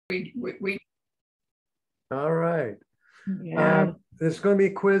All right. Yeah. This is going to be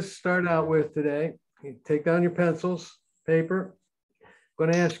a quiz to start out with today. You take down your pencils, paper. I'm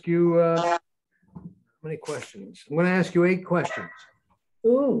going to ask you how many questions? I'm going to ask you 8 questions.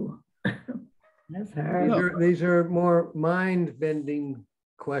 Ooh, that's hard. These are more mind-bending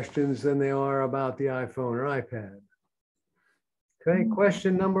questions than they are about the iPhone or iPad. Okay,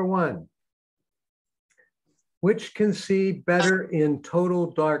 question number 1. Which can see better in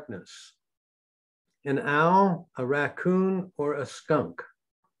total darkness? An owl, a raccoon, or a skunk?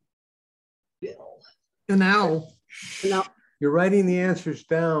 An owl. No. You're writing the answers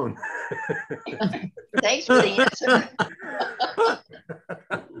down. Thanks for the answer.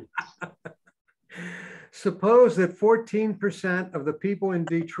 Suppose that 14% of the people in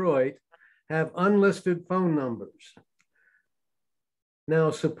Detroit have unlisted phone numbers.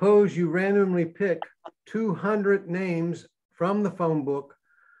 Now, suppose you randomly pick 200 names from the phone book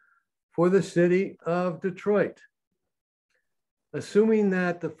for the city of Detroit. Assuming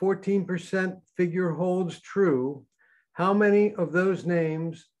that the 14% figure holds true, how many of those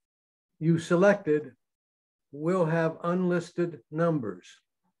names you selected will have unlisted numbers?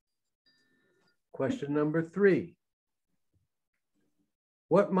 Question number 3.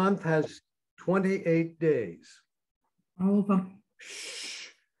 What month has 28 days? All of them.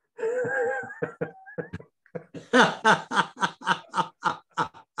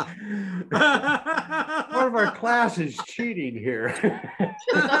 One of our class is cheating here.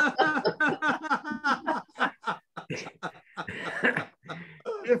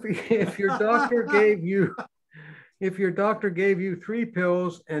 If your doctor gave you 3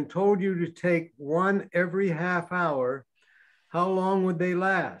 pills and told you to take one every half hour, how long would they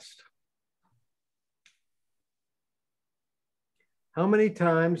last? How many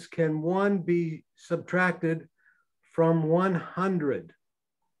times can 1 be subtracted from 100?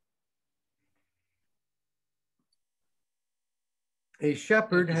 A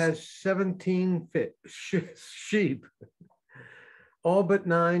shepherd has 17 sheep. All but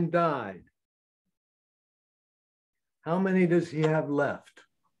 9 died. How many does he have left?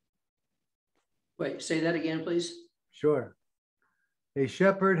 Wait, say that again, please. Sure. A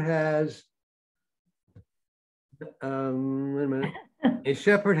shepherd has, wait a minute. A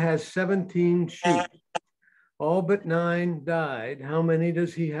shepherd has 17 sheep. All but 9 died. How many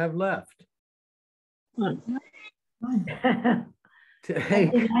does he have left? I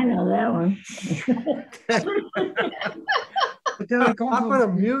think I know that one. I'm going to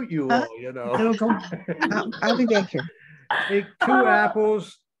mute you all, you know. I'll be back here. Take 2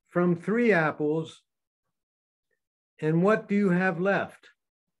 apples from 3 apples. And what do you have left?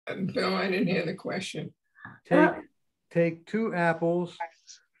 Bill, I didn't hear the question. Take 2 apples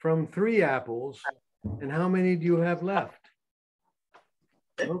from 3 apples. And how many do you have left?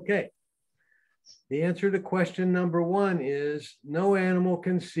 Okay. The answer to question number 1 is no animal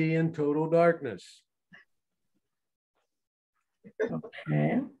can see in total darkness.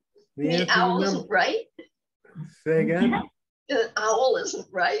 Okay. The owl isn't right? Say again? The owl isn't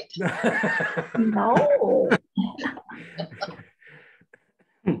right? No.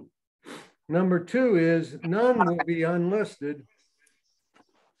 Number 2 is none will be unlisted.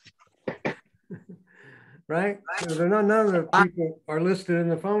 Right? So none of the people are listed in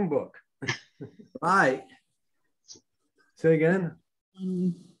the phone book. Right. Say again?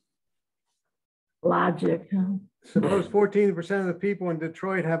 Logic. Suppose 14% of the people in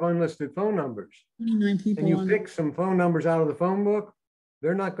Detroit have unlisted phone numbers. 29 people. And you pick some phone numbers out of the phone book,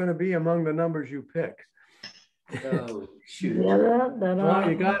 they're not going to be among the numbers you pick. Oh, shoot. Well,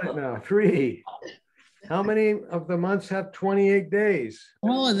 you got it now. 3. How many of the months have 28 days?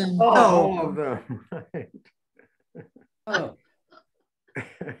 All of them. All of them. Right. Oh.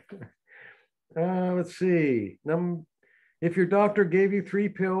 Let's see. If your doctor gave you 3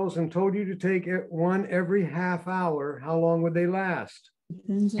 pills and told you to take one every half hour, how long would they last?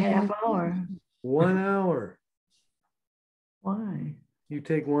 Half hour. 1 hour. Why? You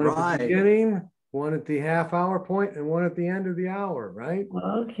take one at the beginning, one at the half hour point, and one at the end of the hour, right?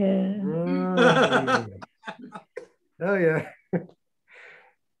 Okay. Oh, yeah.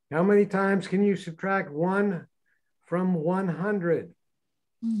 How many times can you subtract 1 from 100?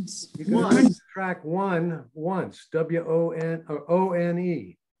 You can only subtract 1 once, W-O-N or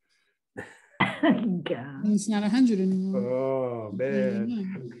O-N-E. God. It's not 100 anymore. Oh,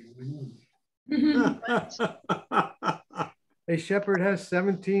 man. A shepherd has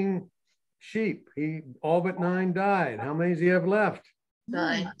 17 sheep. All but 9 died. How many does he have left?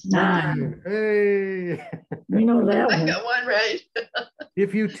 9. 9. Hey. We know that I one. got one right.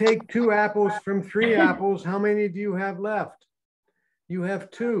 If you take 2 apples from 3 apples, how many do you have left? You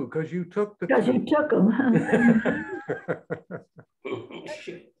have two because you took the Because you took them. Oh,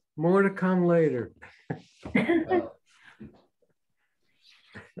 shoot. More to come later. Oh.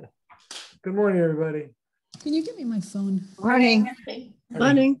 Good morning, everybody. Can you give me my phone? Morning. Okay.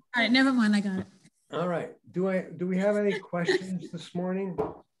 Morning. All right, never mind, I got it. All right. Do we have any questions this morning?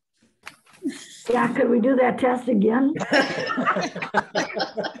 Yeah, could we do that test again?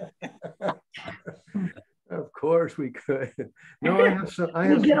 Of course we could. No, I have some.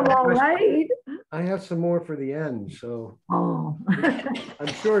 You get them all right? I have some more for the end, so Oh.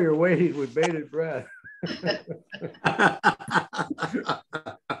 I'm sure you're waiting with bated breath.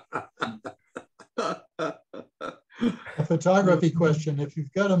 A photography question. If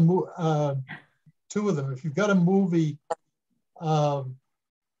you've got two of them, if you've got a movie that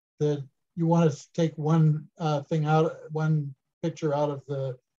you want to take one picture out of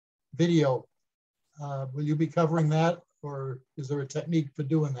the video, will you be covering that, or is there a technique for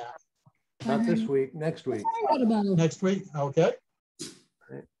doing that? Not this week, next week. What about it? Next week, okay.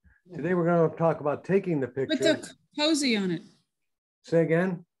 Today we're going to talk about taking the Put picture. the cozy on it. Say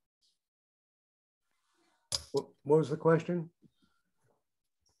again? What was the question?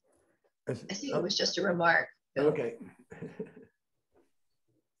 I think it was just a remark. Okay.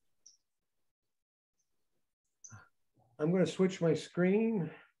 I'm going to switch my screen.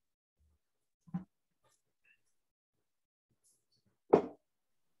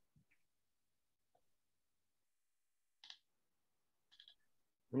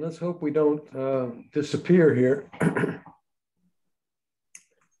 And let's hope we don't disappear here.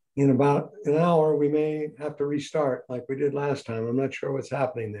 In about an hour, we may have to restart like we did last time. I'm not sure what's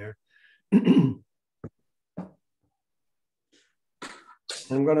happening there. I'm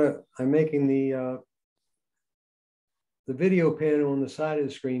making the video panel on the side of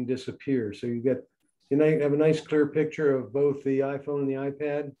the screen disappear. So you have a nice clear picture of both the iPhone and the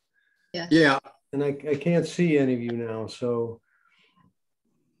iPad. Yeah. Yeah. And I can't see any of you now, so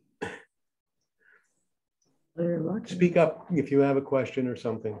They're lucky. speak up if you have a question or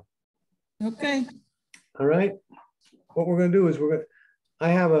something. Okay. All right. What we're going to do is I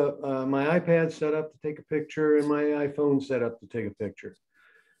have my iPad set up to take a picture and my iPhone set up to take a picture.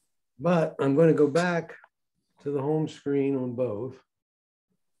 But I'm going to go back to the home screen on both.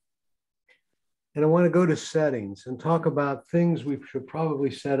 And I want to go to settings and talk about things we should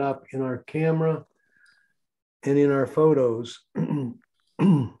probably set up in our camera and in our photos.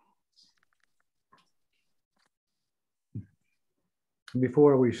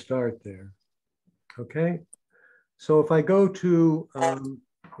 Before we start there. Okay. So if I go to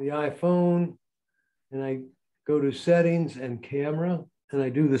the iPhone and I go to settings and camera, and I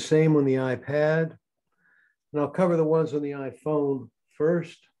do the same on the iPad, and I'll cover the ones on the iPhone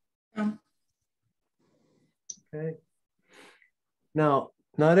first. Okay. Now,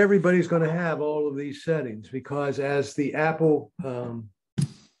 not everybody's going to have all of these settings because as the Apple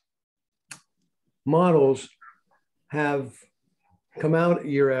models have come out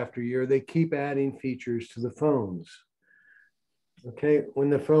year after year, they keep adding features to the phones. Okay, when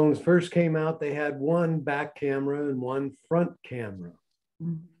the phones first came out, they had one back camera and one front camera.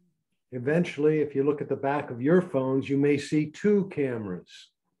 Eventually, if you look at the back of your phones, you may see two cameras.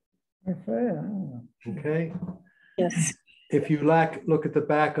 Okay. Yes. If you look at the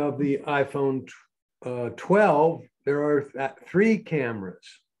back of the iPhone 12, there are three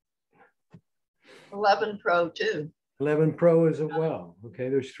cameras. 11 Pro too. 11 Pro as well. Okay,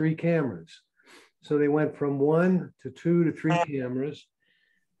 there's three cameras. So they went from 1 to 2 to 3 cameras.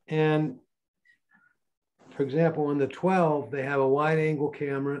 And for example, on the 12, they have a wide angle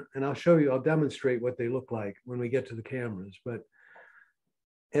camera, and I'll demonstrate what they look like when we get to the cameras.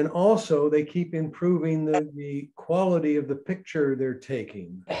 And also they keep improving the quality of the picture they're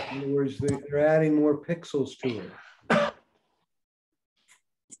taking. In other words, they're adding more pixels to it.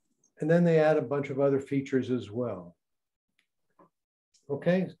 And then they add a bunch of other features as well.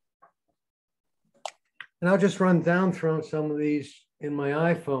 Okay. And I'll just run down through some of these in my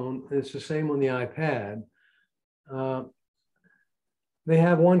iPhone. It's the same on the iPad. They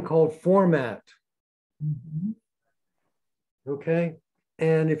have one called Format. Okay.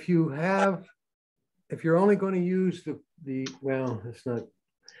 And if you're only going to use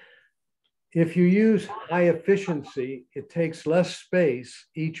if you use high efficiency, it takes less space.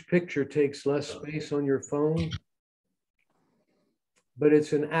 Each picture takes less space on your phone. But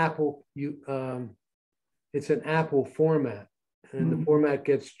it's an Apple format, and the format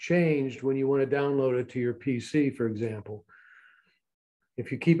gets changed when you want to download it to your PC, for example.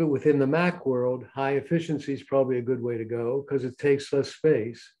 If you keep it within the Mac world, high efficiency is probably a good way to go because it takes less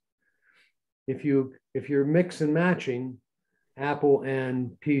space. If you're mix and matching Apple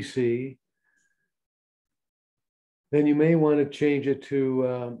and PC, then you may want to change it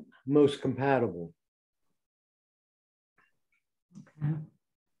to most compatible. Okay.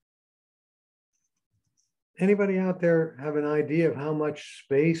 Anybody out there have an idea of how much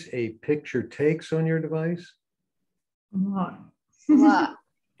space a picture takes on your device? A lot. A lot.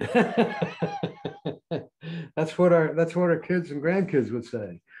 That's what our kids and grandkids would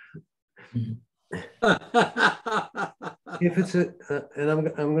say. If it's and I'm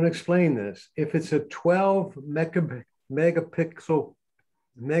going to explain this. If it's a 12 megabyte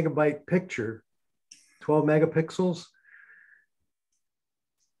picture, 12 megapixels,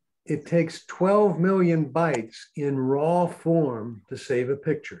 it takes 12 million bytes in raw form to save a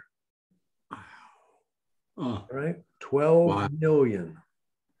picture. Oh, Right? 12 wow. million.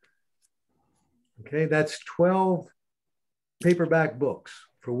 Okay, that's 12 paperback books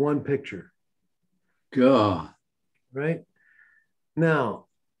for one picture. God. Right? Now,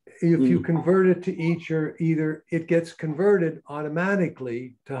 if you convert it to either it gets converted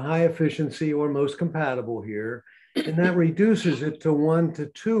automatically to high efficiency or most compatible here, and that reduces it to 1 to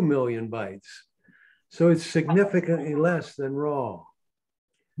 2 million bytes. So it's significantly less than RAW.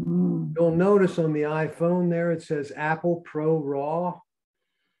 Mm. You'll notice on the iPhone there, it says Apple Pro RAW,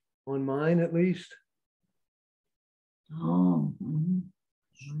 on mine at least. Oh. Mhm.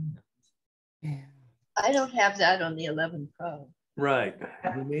 I don't have that on the 11 Pro. Right.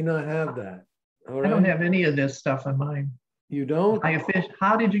 You may not have that. All I don't right. have any of this stuff on mine. You don't?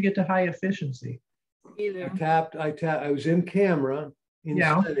 How did you get to high efficiency? I was in camera in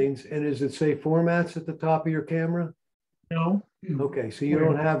Yeah. settings, and does it say formats at the top of your camera? No, Okay, so you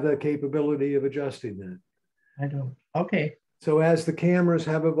don't have the capability of adjusting that. I don't. Okay. So as the cameras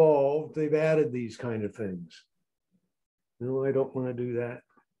have evolved, they've added these kind of things. No, I don't want to do that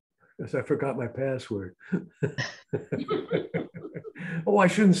because I forgot my password. Oh, I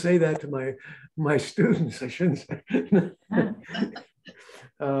shouldn't say that to my students. I shouldn't say.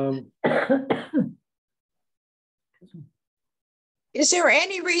 Is there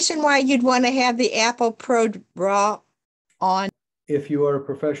any reason why you'd want to have the Apple Pro RAW on? If you are a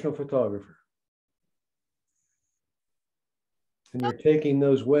professional photographer and you're taking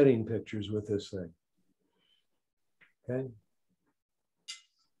those wedding pictures with this thing, okay?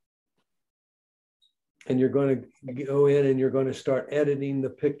 And you're going to go in and you're going to start editing the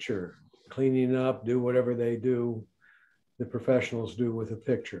picture, cleaning up, do whatever they do, the professionals do with a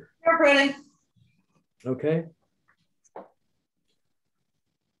picture. You're pretty. Okay?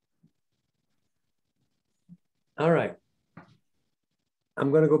 All right. I'm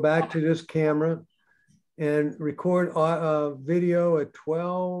going to go back to this camera and record video at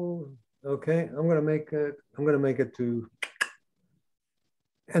 12. Okay, I'm going to make it to,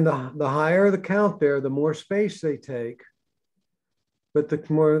 and the higher the count there, the more space they take, but the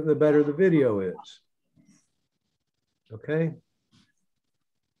better the video is. Okay.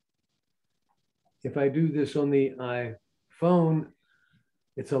 If I do this on the iPhone,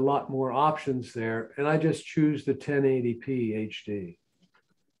 it's a lot more options there, and I just choose the 1080p HD.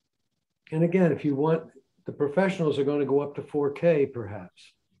 And again, if you want, the professionals are going to go up to 4K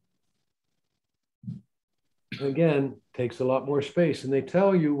perhaps. Again, takes a lot more space, and they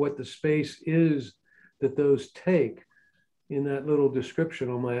tell you what the space is that those take in that little description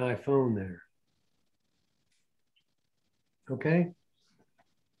on my iPhone there. Okay.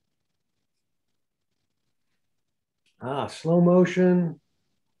 Slow motion.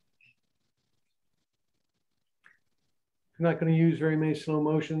 If you're not going to use very many slow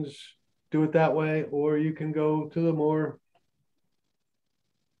motions, do it that way, or you can go to the more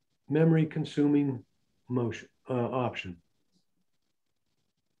memory consuming motion option.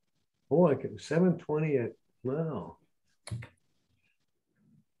 Oh, I can 720 at, wow.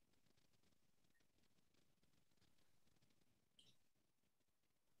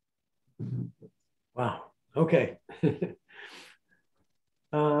 Wow, okay.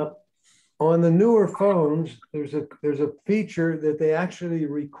 On the newer phones, there's a feature that they actually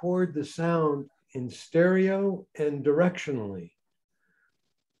record the sound in stereo and directionally,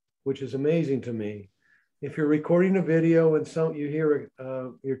 which is amazing to me. If you're recording a video and you hear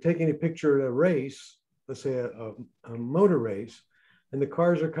you're taking a picture at a race, let's say a motor race, and the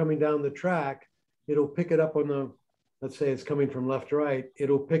cars are coming down the track, it'll pick it up on the, let's say it's coming from left to right,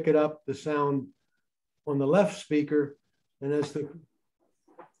 it'll pick it up the sound on the left speaker, and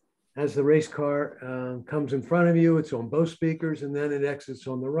as the race car comes in front of you, it's on both speakers, and then it exits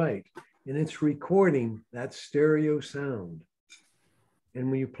on the right. And it's recording that stereo sound. And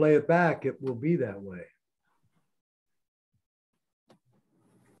when you play it back, it will be that way.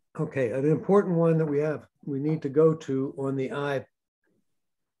 Okay, an important one that we have we need to go to on the iPad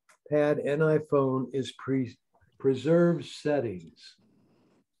and iPhone is preserve settings.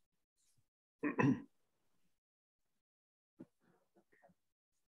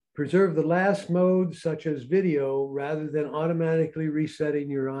 Preserve the last mode, such as video, rather than automatically resetting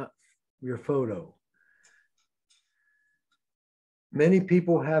your photo. Many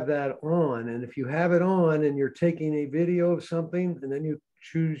people have that on, and if you have it on and you're taking a video of something, and then you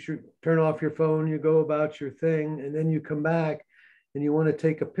turn off your phone, you go about your thing, and then you come back and you want to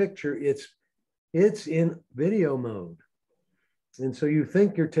take a picture, it's in video mode. And so you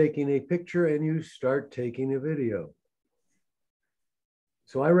think you're taking a picture and you start taking a video.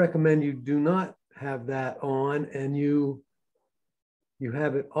 So I recommend you do not have that on, and you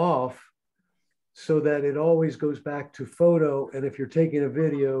have it off so that it always goes back to photo. And if you're taking a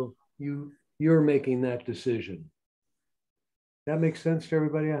video, you're making that decision. That makes sense to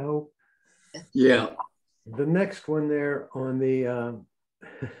everybody, I hope. Yeah. The next one there on the,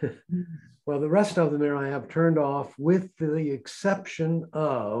 well, the rest of them there I have turned off with the exception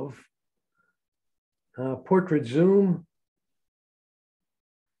of portrait zoom.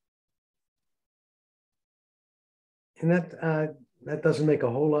 And that doesn't make a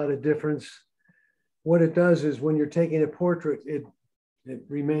whole lot of difference. What it does is when you're taking a portrait, it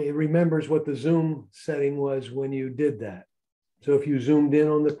remembers what the zoom setting was when you did that. So if you zoomed in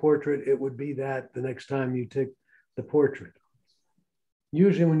on the portrait, it would be that the next time you take the portrait.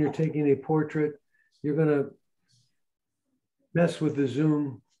 Usually when you're taking a portrait, you're going to mess with the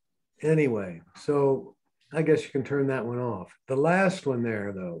zoom anyway. So I guess you can turn that one off. The last one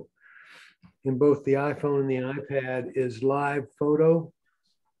there, though, in both the iPhone and the iPad is live photo.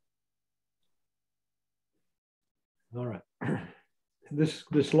 All right.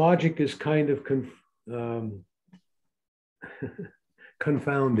 This logic is kind of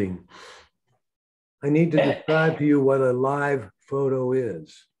confounding. I need to describe to you what a live photo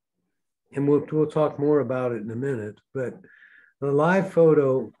is. And we'll talk more about it in a minute, but a live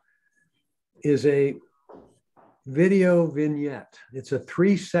photo is a video vignette. It's a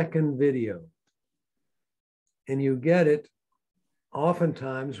 3-second video. And you get it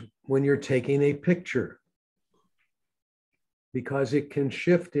oftentimes when you're taking a picture, because it can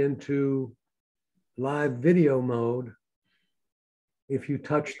shift into live video mode if you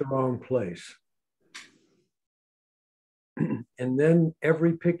touch the wrong place. And then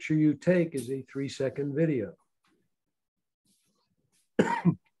every picture you take is a 3-second video.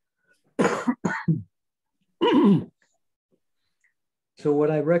 So what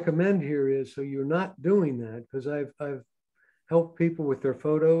I recommend here is, so you're not doing that, because I've helped people with their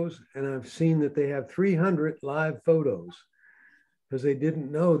photos, and I've seen that they have 300 live photos because they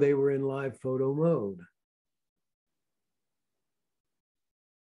didn't know they were in live photo mode.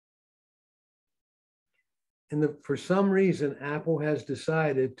 And for some reason, Apple has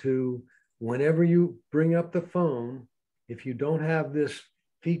decided to, whenever you bring up the phone, if you don't have this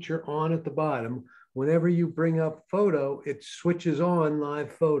feature on at the bottom, whenever you bring up photo, it switches on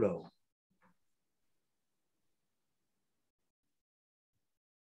live photo.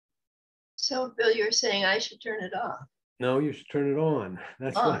 So Bill, you're saying I should turn it off? No, you should turn it on.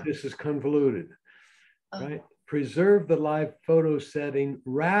 That's why this is convoluted, right? Preserve the live photo setting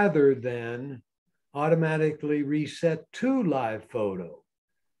rather than automatically reset to live photo.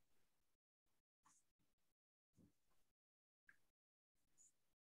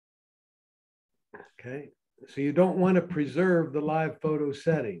 Okay, so you don't want to preserve the live photo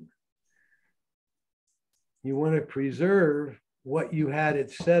setting. You want to preserve what you had it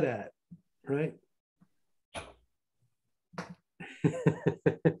set at, right?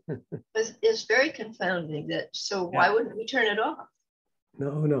 It's very confounding that, so why wouldn't we turn it off?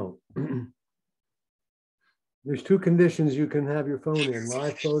 No. There's 2 conditions you can have your phone in,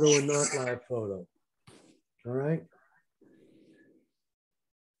 live photo and not live photo. All right.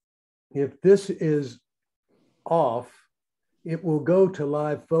 If this is off, it will go to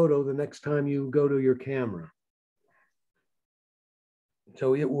live photo the next time you go to your camera.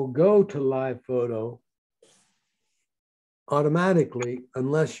 So it will go to live photo automatically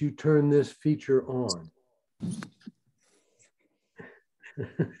unless you turn this feature on.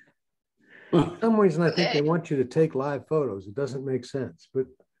 For some reason, I think they want you to take live photos. It doesn't make sense, but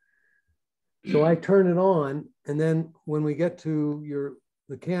so I turn it on, and then when we get to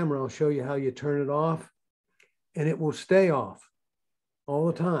the camera, I'll show you how you turn it off, and it will stay off all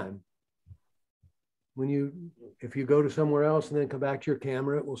the time. If you go to somewhere else and then come back to your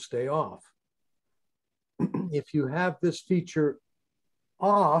camera, it will stay off. If you have this feature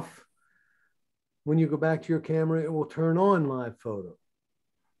off, when you go back to your camera, it will turn on live photo.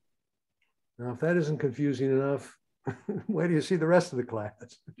 Now, if that isn't confusing enough, where do you see the rest of the class?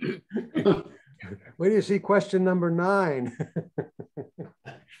 Where do you see question number 9?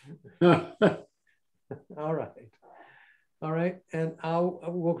 All right. All right. And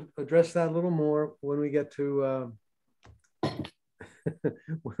we'll address that a little more when we get to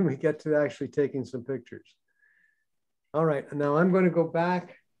when we get to actually taking some pictures. All right. Now I'm going to go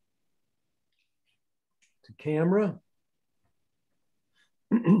back to camera.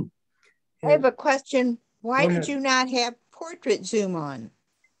 I have a question. Why Go did ahead. you not have portrait zoom on?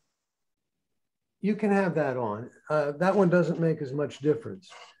 You can have that on. That one doesn't make as much difference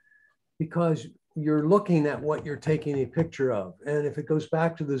because you're looking at what you're taking a picture of. And if it goes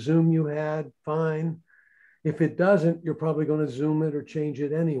back to the zoom you had, fine. If it doesn't, you're probably going to zoom it or change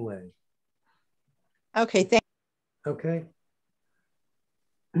it anyway. Okay, thank Okay.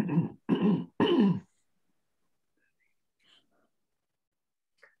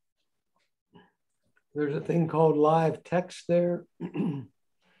 There's a thing called live text there. And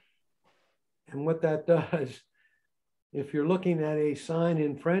what that does, if you're looking at a sign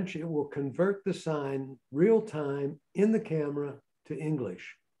in French, it will convert the sign real time in the camera to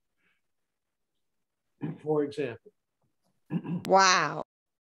English. For example. Wow.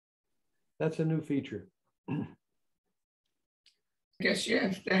 That's a new feature. I guess you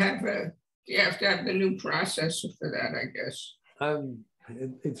have to have the new processor for that, I guess.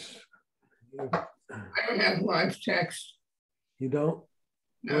 It's I don't have live text. you don't.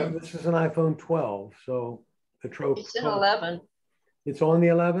 No. Well, this is an iPhone 12, so the trope. It's an 11. It's on the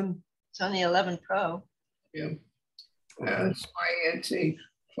 11. It's on the 11 Pro. Yeah. Okay. It's my antique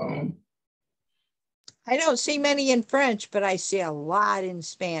phone. I don't see many in French, but I see a lot in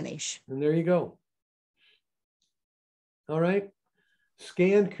Spanish. And there you go. All right.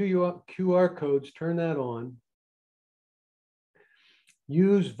 Scan QR codes, turn that on.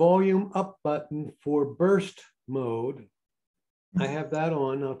 Use volume up button for burst mode. I have that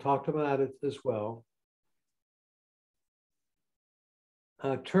on. I'll talk about it as well.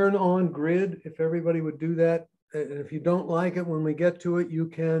 Turn on grid, if everybody would do that. And if you don't like it, when we get to it, you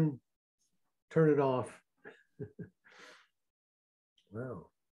can turn it off. Wow.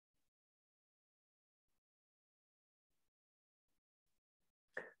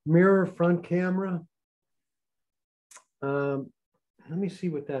 Mirror front camera. Let me see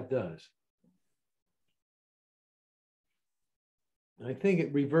what that does. I think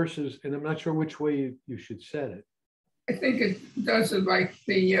it reverses, and I'm not sure which way you should set it. I think it does it like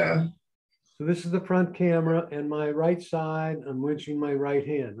the, So this is the front camera, and my right side, I'm reaching my right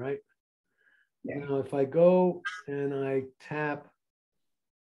hand, right? Yeah. Now, if I go and I tap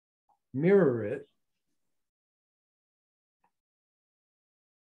mirror it,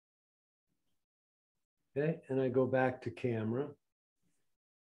 okay, and I go back to camera,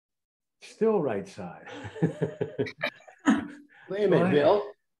 still right side. Wait a minute, Bill.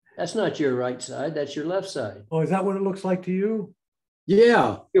 That's not your right side. That's your left side. Oh, is that what it looks like to you?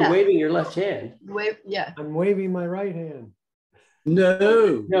 Yeah. You're Yeah. waving your left hand. Wait, yeah. I'm waving my right hand.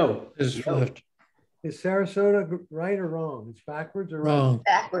 No. No. Is No. left. Is Sarasota right or wrong? It's backwards or right? Wrong.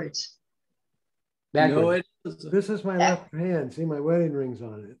 Backwards. Backwards. No, it isn't. This is my left hand. See my wedding rings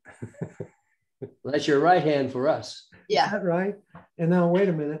on it. Well, that's your right hand for us. Is Yeah. that right? And now, wait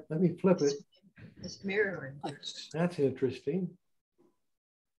a minute. Let me flip it. It's mirroring. That's interesting.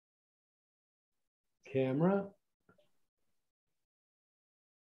 Camera.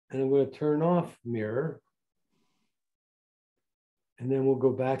 And I'm going to turn off mirror. And then we'll go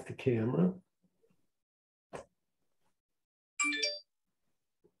back to camera.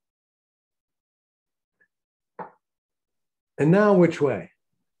 And now which way?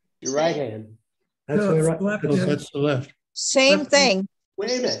 Your right hand. That's No, my it's right. left. No, that's the left. Same thing.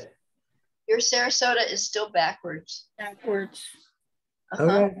 Wait a minute. Your Sarasota is still backwards. Backwards. All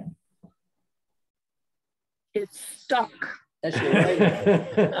Uh-huh. right. It's stuck. That's your right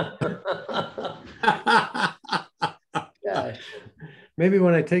hand. Gosh. Maybe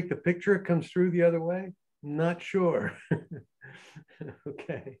when I take the picture, it comes through the other way. Not sure.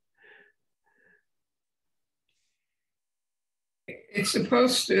 Okay. it's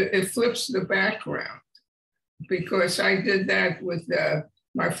supposed to, it flips the background because I did that with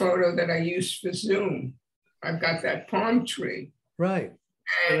my photo that I used for Zoom. I've got that palm tree. Right.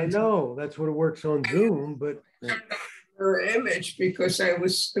 And I And know that's what it works on Zoom, but her image because it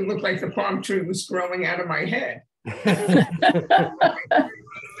looked like the palm tree was growing out of my head.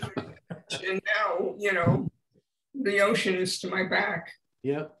 And now, you know, the ocean is to my back.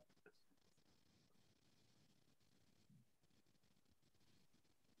 yep.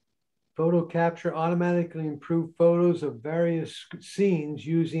 Photo capture automatically improve photos of various scenes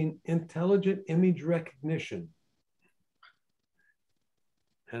using intelligent image recognition.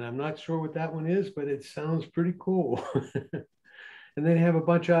 And I'm not sure what that one is, but it sounds pretty cool. And then you have a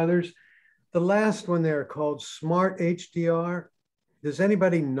bunch of others. The last one there called Smart HDR. Does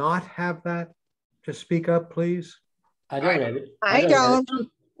anybody not have that? Just speak up, please. I don't have it. I have it. don't.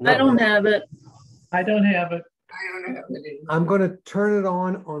 I don't have it. I don't have it. I don't have it either. I'm going to turn it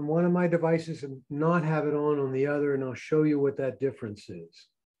on one of my devices and not have it on the other, and I'll show you what that difference is.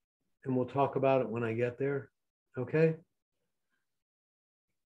 And we'll talk about it when I get there. Okay?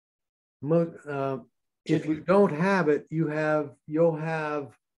 If you don't have it, you'll have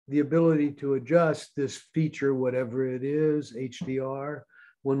the ability to adjust this feature, whatever it is, HDR,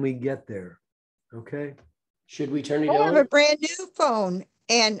 when we get there. Okay? Should we turn it I have a on? brand new phone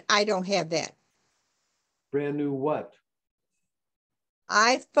and I don't have that. Brand new what?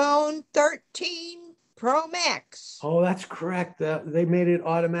 iPhone 13 Pro Max. Oh, that's correct. They made it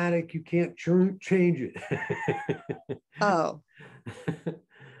automatic. You can't change it. Oh,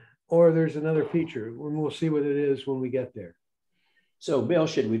 Or there's another feature, and we'll see what it is when we get there. So Bill,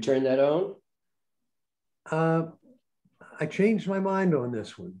 should we turn that on? I changed my mind on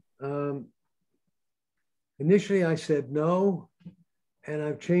this one. Initially, I said no, and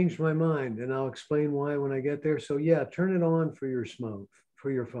I've changed my mind, and I'll explain why when I get there. So yeah, turn it on for your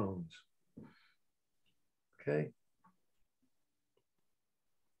phones. Okay?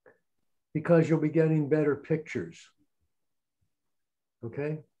 Because you'll be getting better pictures.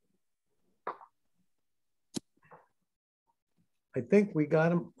 Okay? I think we got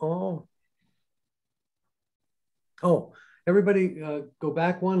them all. Oh, everybody go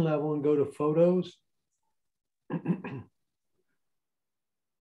back one level and go to photos. And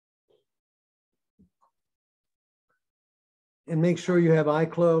make sure you have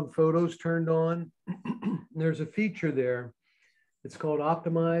iCloud photos turned on. There's a feature there. It's called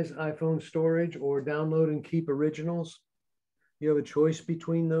Optimize iPhone Storage or Download and Keep Originals. You have a choice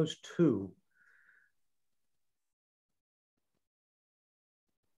between those two.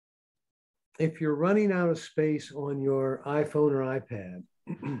 If you're running out of space on your iPhone or iPad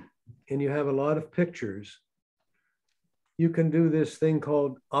and you have a lot of pictures, you can do this thing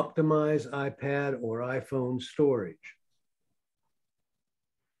called Optimize iPad or iPhone Storage.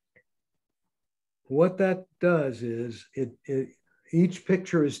 What that does is each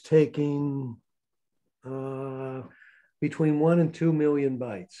picture is taking between 1 and 2 million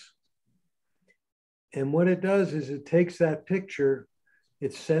bytes. And what it does is it takes that picture,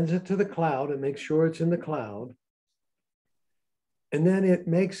 it sends it to the cloud, it makes sure it's in the cloud, and then it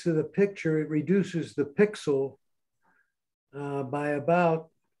makes the picture, it reduces the pixel by about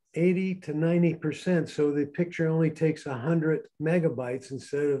 80 to 90%. So the picture only takes 100 megabytes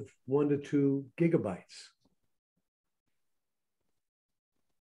instead of 1 to 2 gigabytes.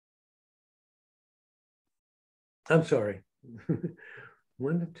 I'm sorry,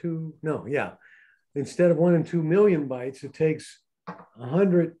 1 to 2, no, yeah. Instead of 1 and 2 million bytes, it takes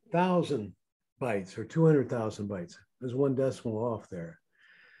 100,000 bytes or 200,000 bytes. There's one decimal off there.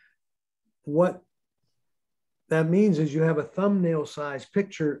 What that means is you have a thumbnail size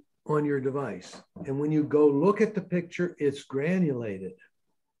picture on your device. And when you go look at the picture, it's granulated.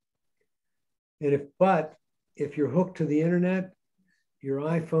 And if you're hooked to the internet, your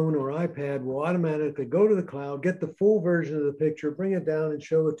iPhone or iPad will automatically go to the cloud, get the full version of the picture, bring it down and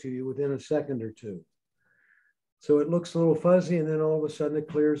show it to you within a second or two. So it looks a little fuzzy and then all of a sudden it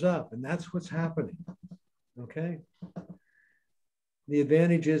clears up. And that's what's happening, okay? The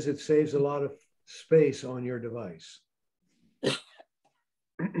advantage is it saves a lot of space on your device.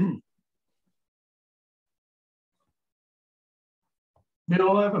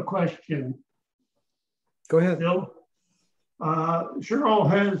 Bill, I have a question. Go ahead. Bill, Cheryl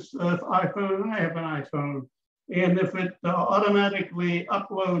has an iPhone and I have an iPhone. And if it automatically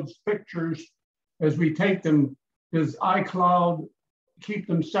uploads pictures as we take them, does iCloud keep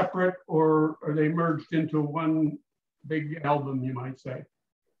them separate or are they merged into one big album, you might say?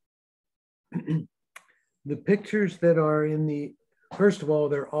 The pictures that are in the, first of all,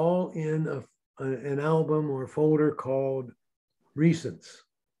 they're all in an album or folder called Recents.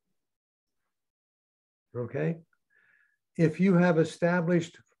 Okay? If you have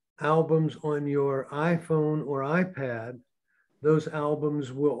established albums on your iPhone or iPad, those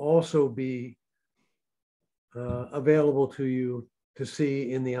albums will also be available to you to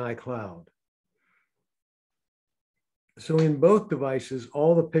see in the iCloud. So in both devices,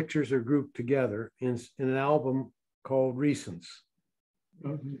 all the pictures are grouped together in an album called Recents.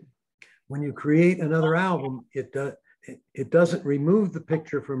 Okay. When you create another album, it doesn't remove the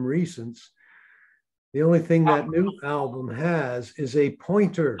picture from recents. The only thing that new album has is a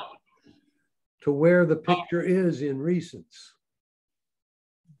pointer to where the picture is in recents.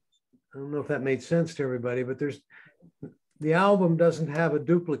 I don't know if that made sense to everybody, but the album doesn't have a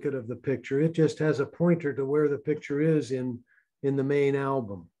duplicate of the picture. It just has a pointer to where the picture is in the main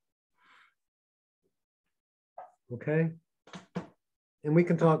album. Okay? And we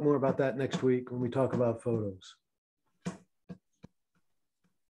can talk more about that next week when we talk about photos.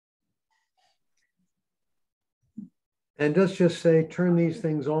 And let's just say, turn these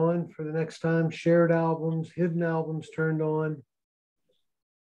things on for the next time. Shared albums, hidden albums turned on.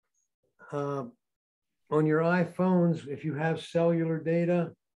 On your iPhones, if you have cellular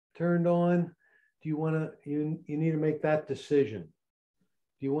data turned on, do you want to, you need to make that decision.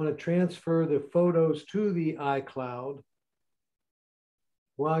 Do you want to transfer the photos to the iCloud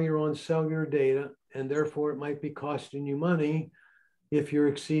while you're on cellular data, and therefore it might be costing you money if you're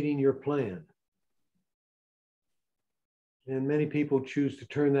exceeding your plan? And many people choose to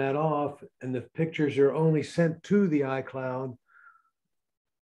turn that off, and the pictures are only sent to the iCloud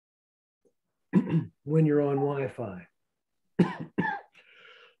when you're on Wi-Fi.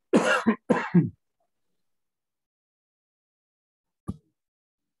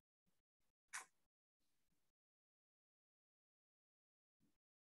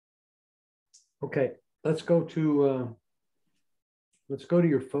 Okay, let's go to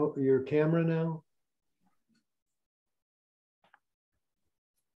your camera now.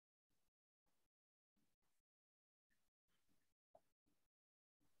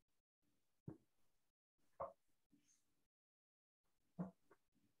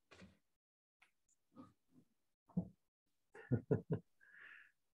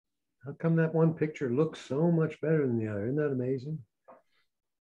 How come that one picture looks so much better than the other? Isn't that amazing?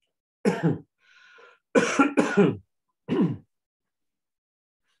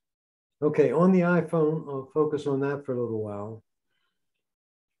 Okay, on the iPhone, I'll focus on that for a little while.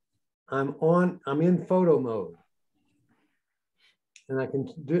 I'm in photo mode. And I can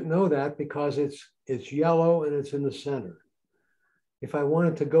know that because it's yellow and it's in the center. If I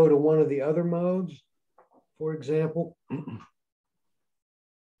wanted to go to one of the other modes, for example,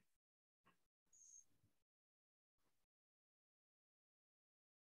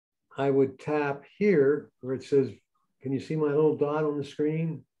 I would tap here where it says, can you see my little dot on the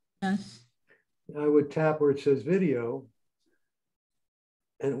screen? Yes. I would tap where it says video,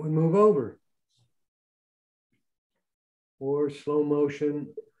 and it would move over. Or slow motion.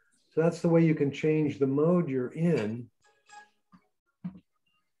 So that's the way you can change the mode you're in.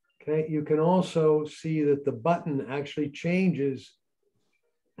 Okay, you can also see that the button actually changes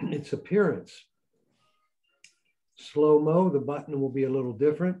its appearance. Slow-mo, the button will be a little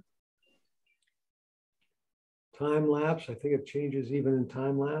different. Time lapse, I think it changes even in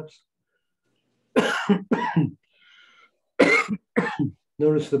time lapse.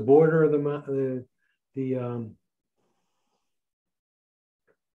 Notice the border of the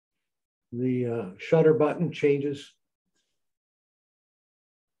shutter button changes.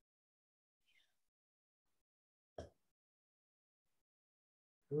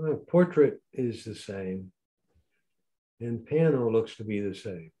 Portrait is the same, and pano looks to be the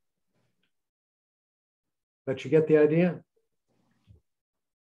same. But you get the idea?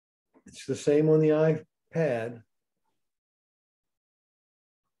 It's the same on the iPad.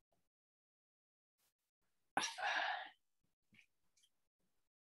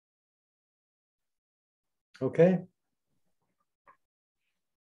 Okay.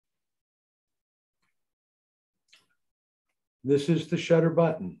 This is the shutter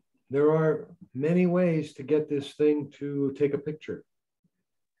button. There are many ways to get this thing to take a picture.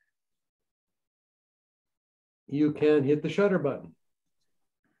 You can hit the shutter button,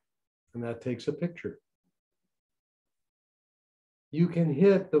 and that takes a picture. You can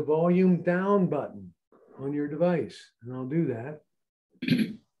hit the volume down button on your device, and I'll do that,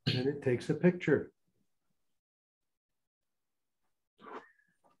 and it takes a picture.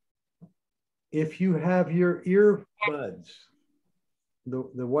 If you have your earbuds,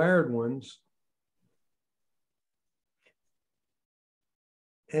 the wired ones,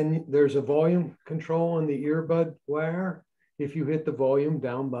 and there's a volume control on the earbud wire, if you hit the volume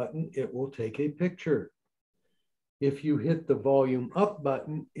down button, it will take a picture. If you hit the volume up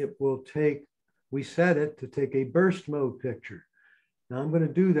button, it will take, we set it to take a burst mode picture. Now I'm going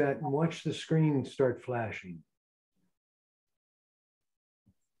to do that and watch the screen start flashing.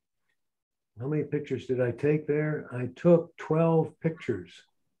 How many pictures did I take there? I took 12 pictures.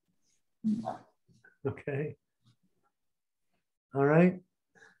 Okay. All right.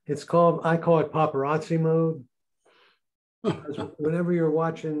 It's called, I call it paparazzi mode. Whenever you're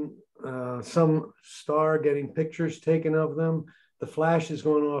watching some star getting pictures taken of them, the flash is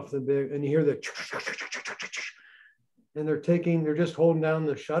going off the big, and you hear the, and they're just holding down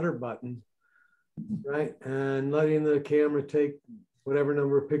the shutter button, right? And letting the camera take whatever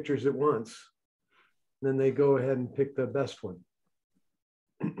number of pictures it wants. Then they go ahead and pick the best one.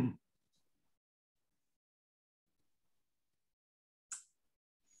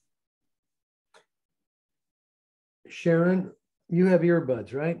 Sharon, you have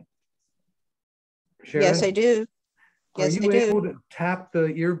earbuds, right? Sharon? Yes, I do. Yes, Are I you do. able to tap the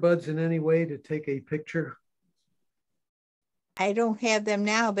earbuds in any way to take a picture? I don't have them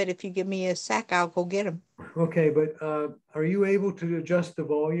now, but if you give me a sec, I'll go get them. Okay, but are you able to adjust the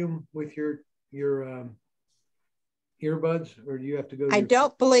volume with your earbuds, or do you have to go to I your...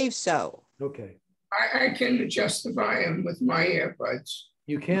 don't believe so. Okay, I can adjust the volume with my earbuds.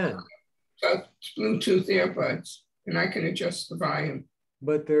 you can, So it's Bluetooth earbuds, and I can adjust the volume.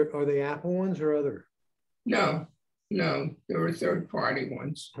 but are they Apple ones or other? No, there were third-party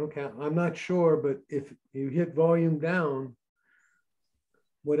ones. Okay, I'm not sure, but if you hit volume down,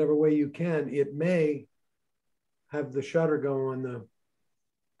 whatever way you can, it may have the shutter go on the...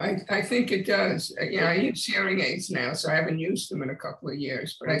 I think it does. Yeah, I use hearing aids now, so I haven't used them in a couple of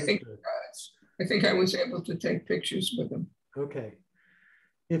years, but I think it does. I think I was able to take pictures with them. Okay.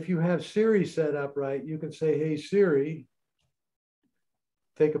 If you have Siri set up right, you can say, hey, Siri,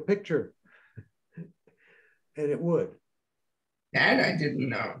 take a picture. And it would. That I didn't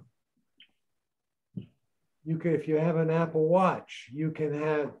know. You can, if you have an Apple Watch, you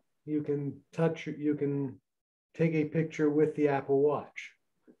can take a picture with the Apple Watch.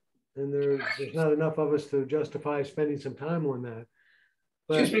 And there's not enough of us to justify spending some time on that.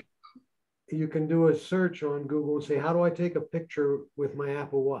 But you can do a search on Google and say, how do I take a picture with my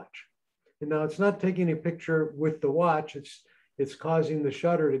Apple Watch? And now it's not taking a picture with the watch, it's causing the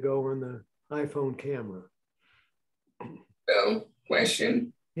shutter to go on the iPhone camera. Bill,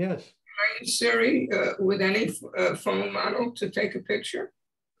 question. Yes. Can I use Siri with any phone model to take a picture?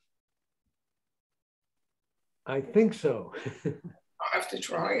 I think so. I'll have to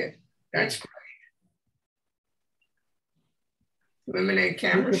try it. That's great. Eliminate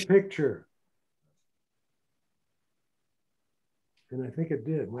camera. Take a picture. And I think it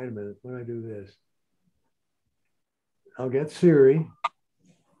did. Wait a minute. When I do this, I'll get Siri.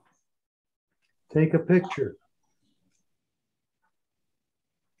 Take a picture.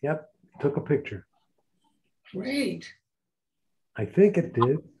 Yep, took a picture. Great. I think it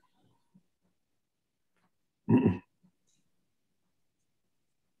did.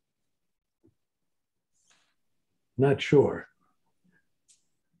 Not sure.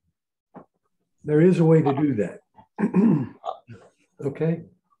 There is a way to do that. Okay.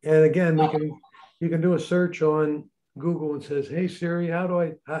 And again, you can do a search on Google and says, hey Siri, how do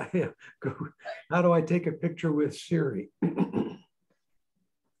I take a picture with Siri?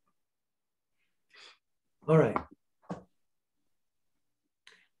 All right.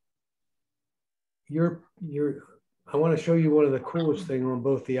 I want to show you one of the coolest things on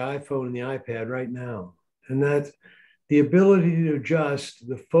both the iPhone and the iPad right now. And that's the ability to adjust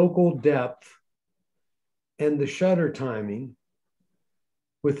the focal depth and the shutter timing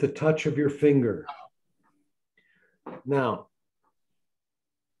with the touch of your finger. Now,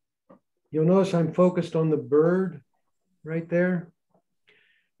 you'll notice I'm focused on the bird right there.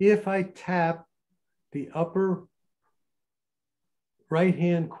 If I tap the upper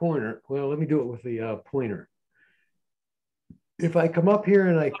right-hand corner, well, let me do it with the pointer. If I come up here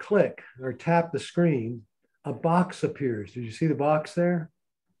and I click or tap the screen, a box appears. Did you see the box there?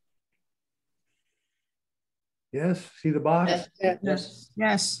 Yes, see the box? Yes.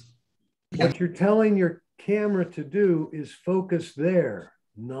 Yes. What you're telling your camera to do is focus there,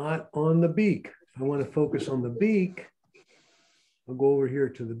 not on the beak. If I want to focus on the beak, I'll go over here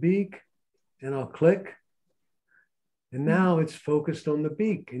to the beak and I'll click. And now it's focused on the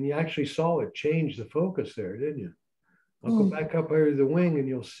beak. And you actually saw it change the focus there, didn't you? I'll go back up here to the wing and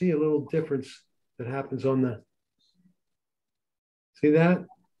you'll see a little difference that happens on the, see that?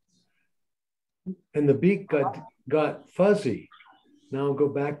 And the beak got fuzzy. Now I'll go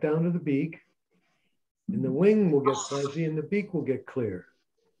back down to the beak and the wing will get fuzzy and the beak will get clear.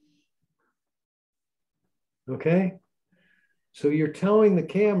 Okay? So you're telling the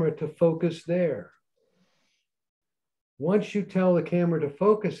camera to focus there. Once you tell the camera to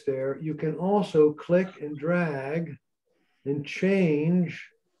focus there, you can also click and drag and change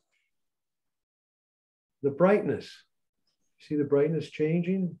the brightness. See the brightness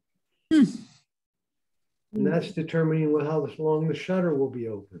changing? And that's determining how long the shutter will be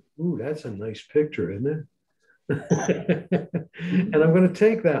open. Ooh, that's a nice picture, isn't it? And I'm going to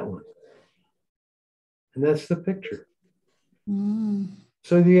take that one. And that's the picture. Mm.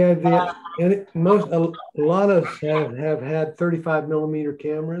 So and a lot of us have had 35 millimeter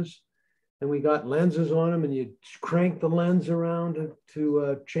cameras, and we got lenses on them, and you crank the lens around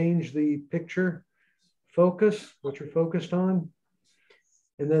to change the picture focus, what you're focused on.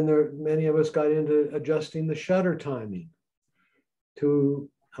 And then many of us got into adjusting the shutter timing to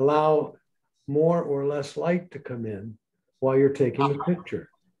allow more or less light to come in while you're taking the picture.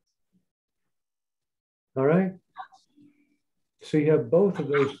 All right. So you have both of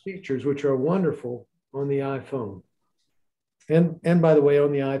those features, which are wonderful on the iPhone. And by the way,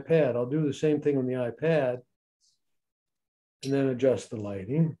 on the iPad, I'll do the same thing on the iPad and then adjust the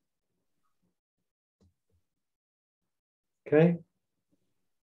lighting. Okay.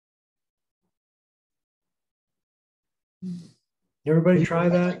 Everybody try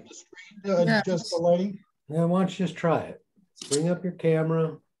that? The screen to adjust the lighting? Yeah, why don't you just try it? Bring up your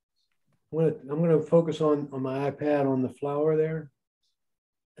camera. I'm gonna focus on my iPad on the flower there.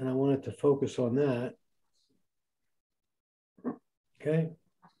 And I want it to focus on that. Okay.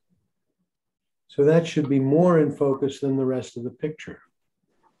 So that should be more in focus than the rest of the picture.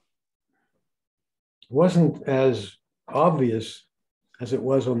 It wasn't as obvious as it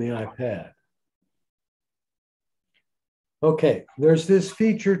was on the iPad. Okay, there's this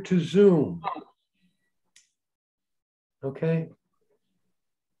feature to zoom. Okay.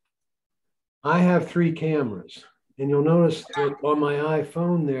 I have 3 cameras, and you'll notice that on my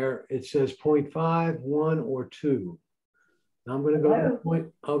iPhone there, it says 0.5, 1, or 2. Now I'm going to go to the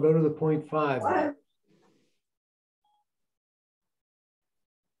point, I'll go to the 0.5.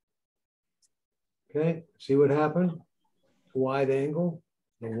 Okay, see what happened? Wide angle,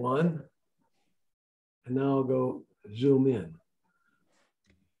 the 1. And now I'll go zoom in.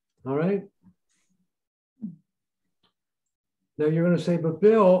 All right. Now you're going to say, but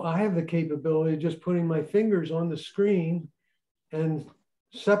Bill, I have the capability of just putting my fingers on the screen and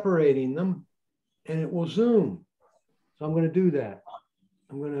separating them, and it will zoom. So I'm going to do that.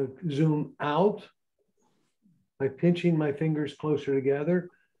 I'm going to zoom out by pinching my fingers closer together,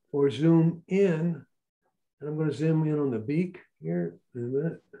 or zoom in, and I'm going to zoom in on the beak here in a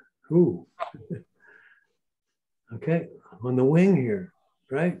minute. Ooh. Okay, on the wing here,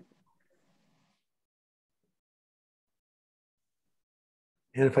 right?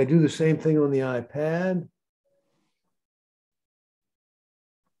 And if I do the same thing on the iPad,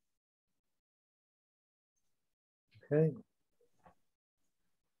 okay.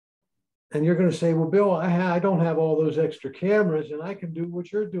 And you're going to say, well, Bill, I don't have all those extra cameras, and I can do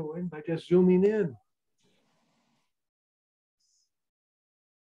what you're doing by just zooming in.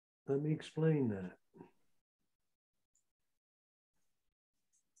 Let me explain that.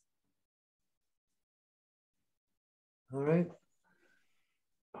 All right.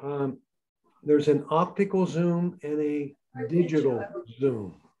 There's an optical zoom and a digital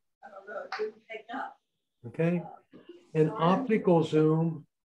zoom. Okay. An optical zoom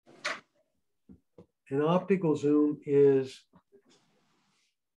is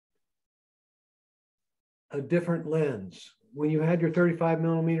a different lens. When you had your 35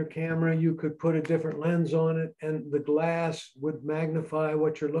 millimeter camera, you could put a different lens on it, and the glass would magnify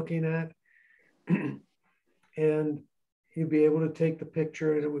what you're looking at. And you'd be able to take the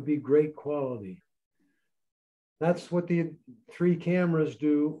picture, and it would be great quality. That's what the 3 cameras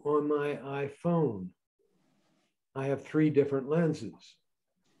do on my iPhone. I have 3 different lenses.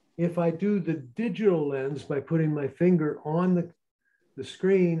 If I do the digital lens by putting my finger on the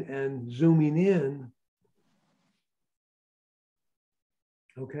screen and zooming in,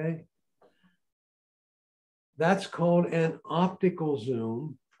 okay, that's called an optical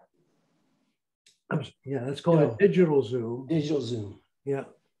zoom. Yeah, that's called a digital zoom. Digital zoom. Yeah.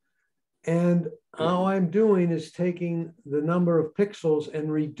 And all I'm doing is taking the number of pixels and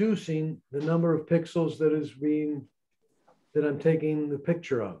reducing the number of pixels that I'm taking the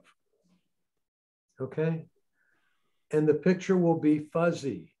picture of. Okay. And the picture will be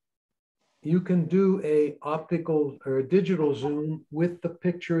fuzzy. You can do a optical or a digital zoom with the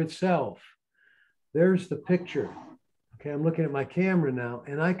picture itself. There's the picture. Okay, I'm looking at my camera now,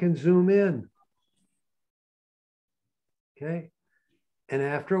 and I can zoom in. Okay. And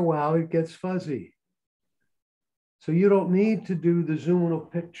after a while, it gets fuzzy. So you don't need to do the zoom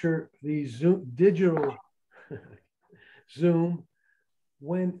picture, the digital zoom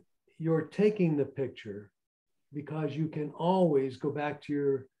when you're taking the picture, because you can always go back to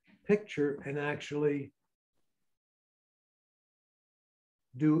your picture and actually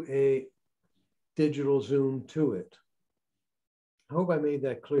do a digital zoom to it. I hope I made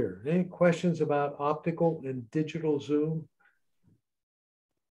that clear. Any questions about optical and digital zoom?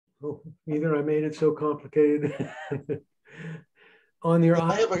 Oh, either I made it so complicated. On your,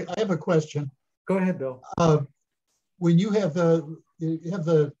 I have a question. go ahead, Bill. When you have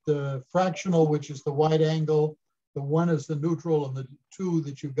the fractional, which is the wide angle, the one is the neutral, and the two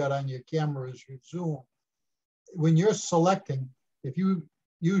that you've got on your camera is your zoom. When you're selecting, if you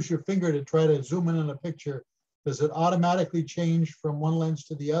use your finger to try to zoom in on a picture, does it automatically change from one lens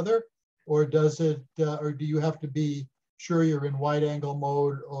to the other, or does it, or do you have to be sure you're in wide angle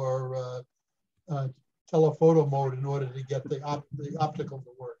mode or telephoto mode in order to get the optical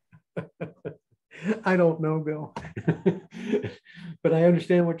to work? I don't know, Bill, but I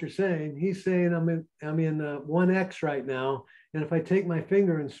understand what you're saying. He's saying I'm in 1X right now, and if I take my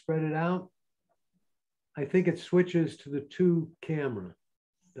finger and spread it out, I think it switches to the 2 camera.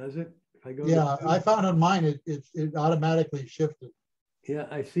 Does it? If I go, yeah, I found on mine it automatically shifted. Yeah,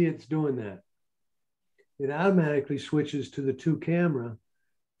 I see it's doing that. It automatically switches to the 2 camera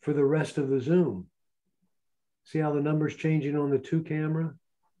for the rest of the zoom. See how the number's changing on the 2 camera?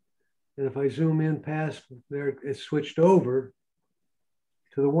 And if I zoom in past there, it's switched over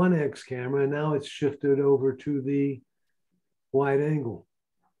to the 1X camera, and now it's shifted over to the wide angle.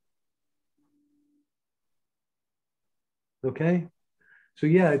 Okay? So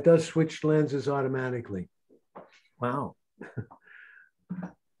yeah, it does switch lenses automatically. Wow.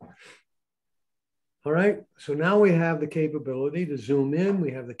 All right, so now we have the capability to zoom in.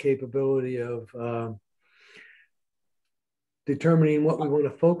 We have the capability of determining what we want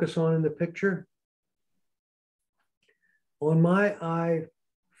to focus on in the picture. On my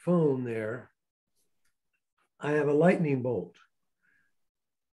iPhone there, I have a lightning bolt.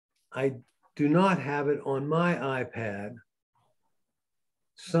 I do not have it on my iPad.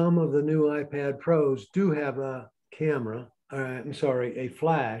 Some of the new iPad Pros do have a camera, a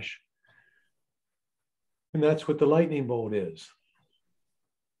flash, and that's what the lightning bolt is.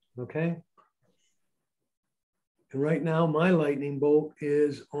 Okay? And right now, my lightning bolt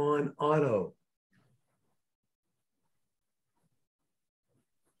is on auto.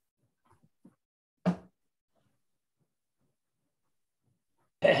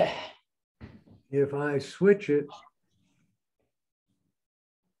 If I switch it,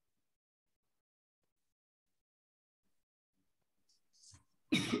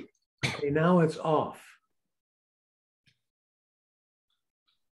 okay, now it's off.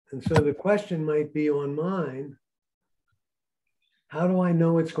 And so the question might be on mine, how do I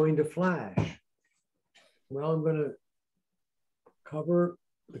know it's going to flash? Well, I'm going to cover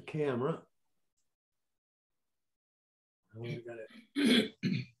the camera. Oh, I got it.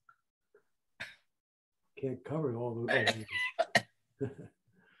 Can't cover all the.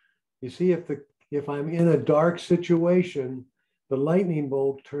 You see, if I'm in a dark situation, the lightning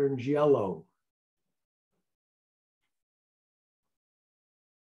bolt turns yellow.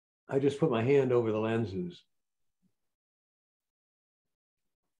 I just put my hand over the lenses.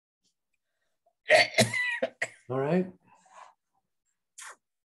 All right.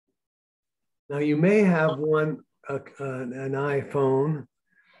 Now you may have an iPhone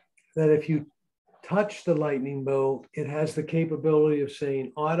that if you touch the lightning bolt, it has the capability of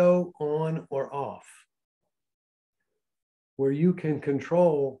saying auto, on, or off, where you can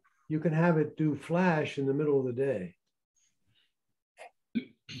control, you can have it do flash in the middle of the day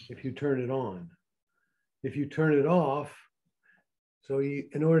if you turn it on. If you turn it off, so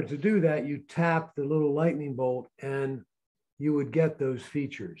in order to do that, you tap the little lightning bolt and you would get those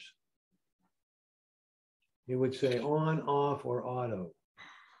features. It would say on, off, or auto.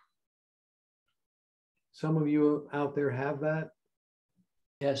 Some of you out there have that?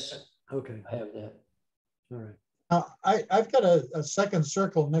 Yes, Okay, I have that. all right. I've got a second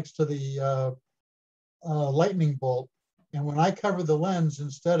circle next to the lightning bolt. And when I cover the lens,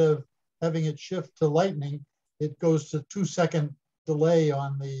 instead of having it shift to lightning, it goes to 2-second delay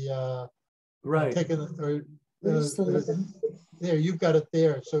on the Right. There, you've got it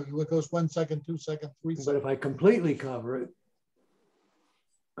there. So it goes 1 second, 2 seconds, 3 seconds. But if I completely cover it,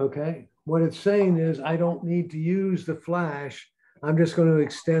 okay, what it's saying is I don't need to use the flash. I'm just going to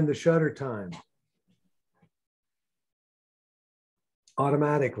extend the shutter time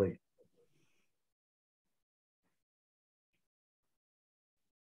automatically.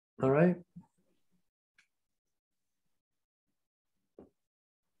 All right.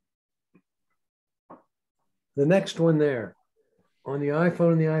 The next one there on the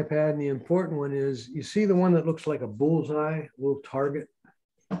iPhone and the iPad, and the important one is, you see the one that looks like a bullseye, a little target?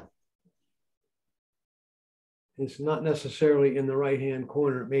 It's not necessarily in the right-hand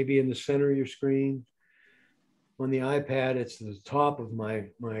corner. It may be in the center of your screen. On the iPad, it's the top of my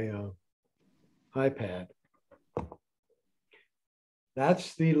iPad.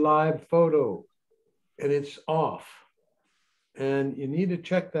 That's the live photo, and it's off. And you need to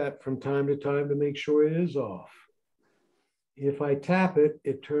check that from time to time to make sure it is off. If I tap it,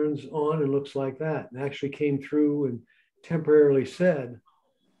 it turns on and looks like that. And actually came through and temporarily said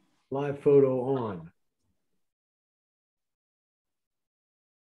live photo on.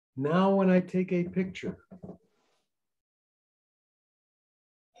 Now, when I take a picture,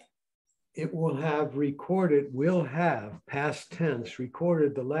 it will have past tense,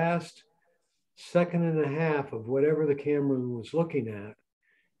 recorded the last second and a half of whatever the camera was looking at,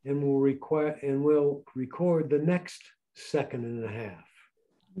 and will record the next second and a half.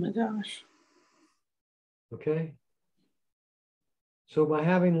 Oh my gosh. Okay. So by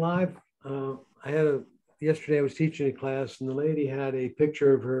having live, yesterday I was teaching a class, and the lady had a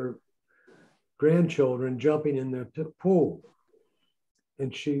picture of her grandchildren jumping in the pool,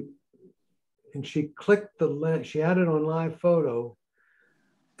 and she clicked she had it on live photo,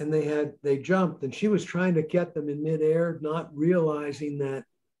 and they jumped, and she was trying to get them in midair, not realizing that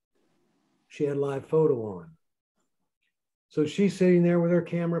she had live photo on. So she's sitting there with her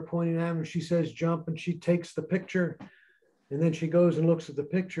camera pointing at him. She says, jump, and she takes the picture. And then she goes and looks at the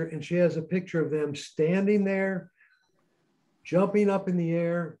picture, and she has a picture of them standing there, jumping up in the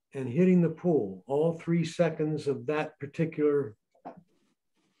air and hitting the pool, all 3 seconds of that particular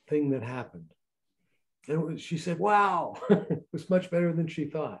thing that happened. And she said, wow, it was much better than she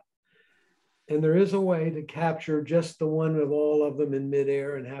thought. And there is a way to capture just the one of all of them in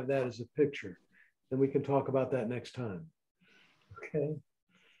midair and have that as a picture. And we can talk about that next time. Okay.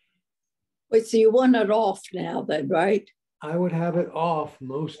 Wait, so you want it off now then, right? I would have it off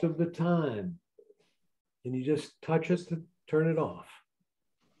most of the time. And you just touch it to turn it off.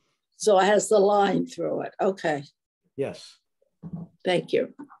 So it has the line through it. Okay, Yes. thank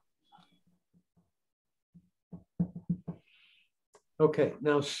you. Okay,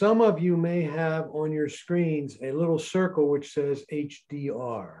 now some of you may have on your screens a little circle which says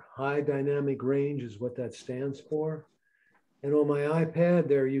HDR. High dynamic range is what that stands for. And on my iPad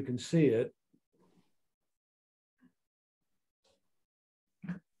there, you can see it.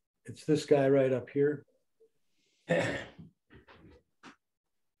 It's this guy right up here.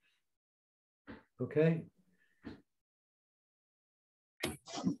 Okay.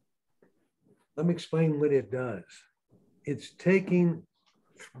 Let me explain what it does. It's taking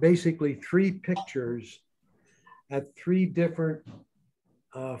basically 3 pictures at 3 different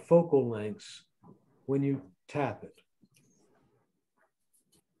focal lengths when you tap it.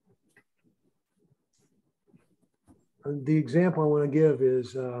 The example I want to give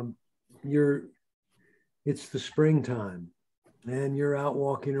is it's the springtime and you're out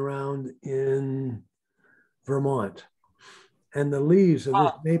walking around in Vermont, and the leaves of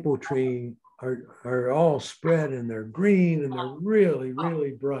this maple tree are all spread, and they're green, and they're really, really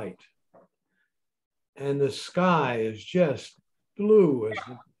bright. And the sky is just blue as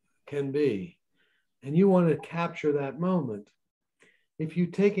it can be. And you want to capture that moment. If you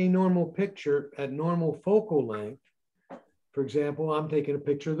take a normal picture at normal focal length, for example, I'm taking a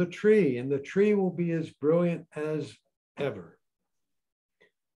picture of the tree, and the tree will be as brilliant as ever.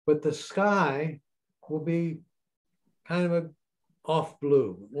 But the sky will be kind of a off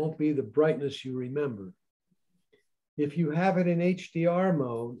blue. It won't be the brightness you remember. If you have it in HDR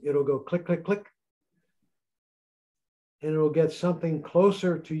mode, it'll go click, click, click. And it will get something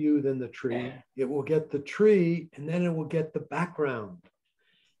closer to you than the tree. It will get the tree, and then it will get the background.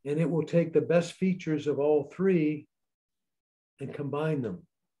 And it will take the best features of all 3 and combine them.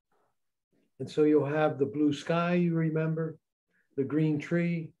 And so you'll have the blue sky you remember, the green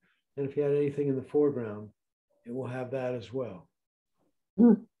tree, and if you had anything in the foreground, it will have that as well.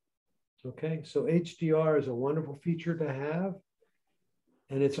 Okay, so HDR is a wonderful feature to have,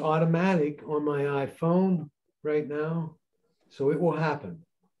 and it's automatic on my iPhone right now, so it will happen.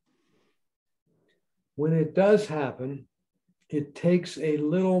 When it does happen, it takes a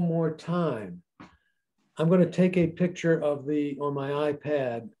little more time. I'm going to take a picture of on my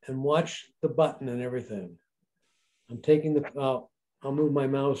iPad and watch the button and everything. I'm taking I'll move my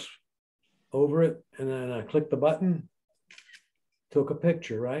mouse over it, and then I click the button, took a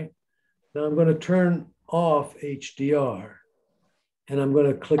picture, right? Now I'm going to turn off HDR, and I'm going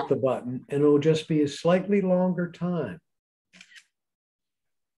to click the button, and it'll just be a slightly longer time.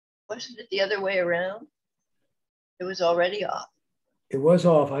 Wasn't it the other way around? It was already off. It was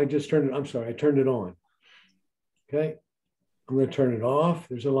off. I just turned it. I'm sorry. I turned it on. Okay. I'm going to turn it off.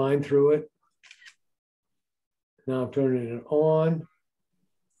 There's a line through it. Now I'm turning it on.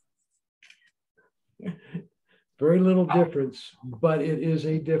 Very little difference, but it is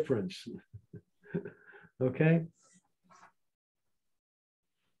a difference. Okay.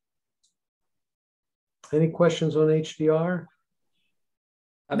 Any questions on HDR?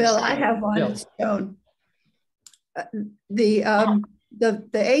 Bill, I have one. Bill. It's shown. The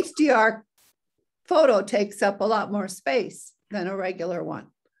HDR photo takes up a lot more space than a regular one.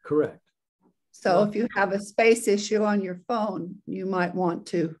 Correct. So if you have a space issue on your phone, you might want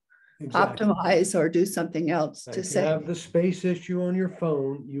to optimize or do something else to If you save. have the space issue on your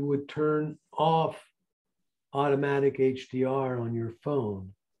phone, you would turn off automatic HDR on your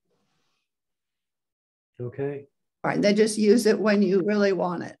phone. Okay. All right, then just use it when you really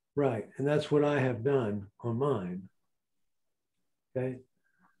want it. Right. And that's what I have done on mine. Okay.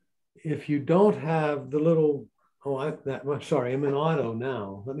 If you don't have the little, I'm sorry, I'm in auto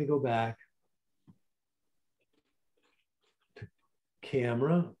now. Let me go back to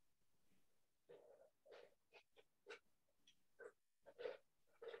camera.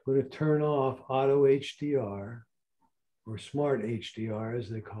 I'm going to turn off auto HDR or smart HDR as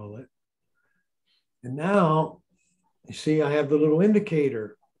they call it. And now you see I have the little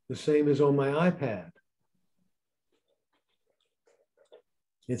indicator, the same as on my iPad.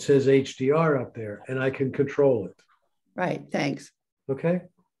 It says HDR up there and I can control it. Right, thanks. Okay.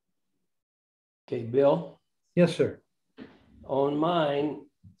 Okay, Bill, Yes, sir. on mine,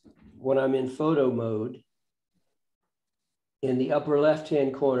 when I'm in photo mode, in the upper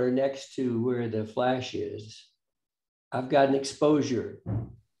left-hand corner next to where the flash is, I've got an exposure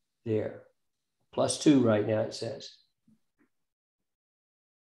there, +2 right now it says.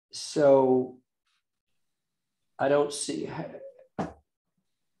 So I don't see,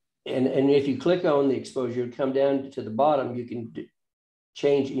 and if you click on the exposure, come down to the bottom, you can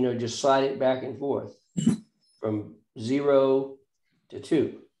change, just slide it back and forth from 0 to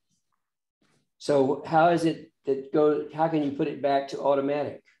 2. So how is it that how can you put it back to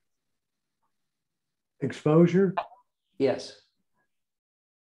automatic? Exposure. Yes.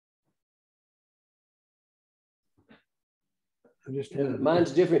 I just had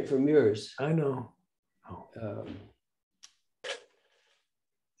Mine's different from yours. I know. Oh.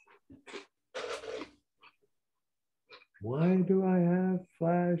 Why do I have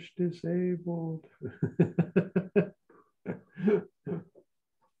flash disabled?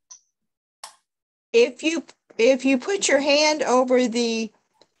 If you put your hand over the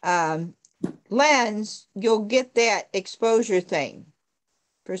lens, you'll get that exposure thing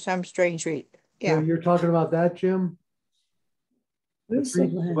for some strange reason. So Yeah. you're talking about that, Jim?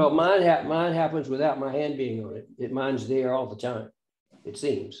 Well, mine happens without my hand being on it. Mine's there all the time, it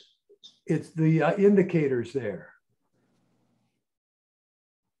seems. It's the indicators there.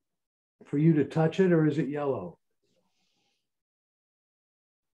 For you to touch it, or is it yellow?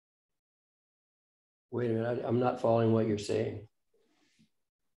 Wait a minute, I'm not following what you're saying.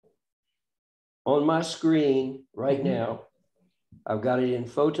 On my screen right now, I've got it in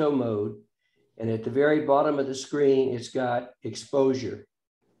photo mode, and at the very bottom of the screen, it's got exposure.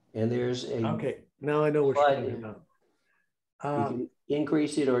 And there's a Okay, now I know what you're talking about. You can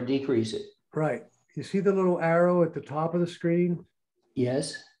increase it or decrease it. Right. You see the little arrow at the top of the screen?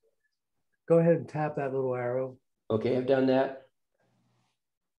 Yes. Go ahead and tap that little arrow. Okay, I've done that.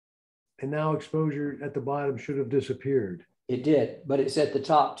 And now exposure at the bottom should have disappeared. It did, but it's at the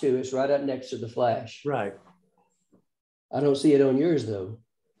top too. It's right up next to the flash. Right. I don't see it on yours though.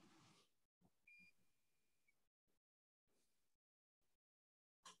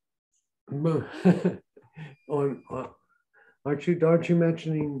 Aren't you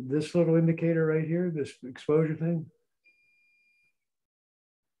mentioning this little indicator right here, this exposure thing?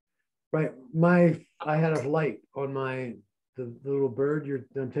 Right. I had a light on the little bird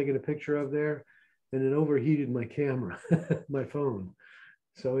I'm taking a picture of there, and it overheated my camera, my phone.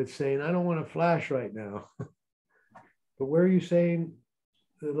 So it's saying, I don't want to flash right now. But where are you saying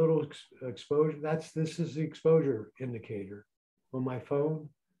the little exposure? This is the exposure indicator on my phone.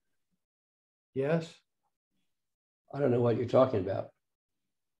 Yes. I don't know what you're talking about.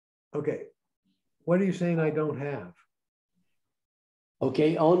 Okay. What are you saying I don't have?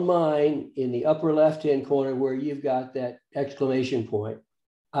 Okay, on mine, in the upper left-hand corner where you've got that exclamation point,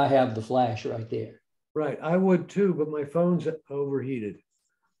 I have the flash right there. Right, I would too, but my phone's overheated.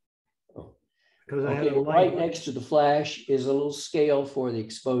 Because I had a light. Right next to the flash is a little scale for the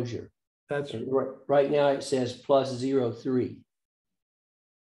exposure. That's right now it says +0.3.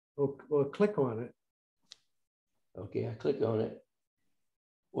 Well, click on it. Okay, I click on it.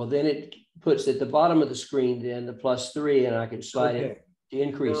 Well, then it puts at the bottom of the screen then the +3, and I can slide it to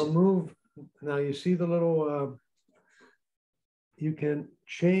increase now it. Move. Now you see the little, you can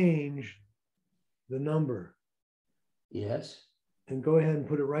change the number. Yes. And go ahead and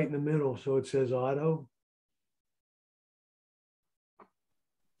put it right in the middle so it says auto.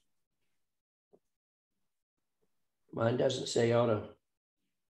 Mine doesn't say auto.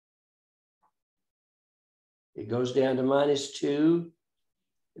 It goes down to -2.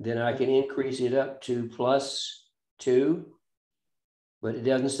 Then I can increase it up to +2, but it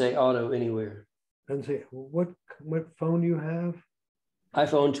doesn't say auto anywhere. Doesn't say, what phone do you have?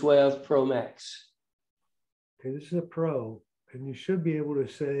 iPhone 12 Pro Max. Okay, this is a Pro, and you should be able to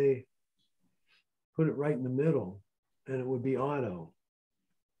say, put it right in the middle, and it would be auto.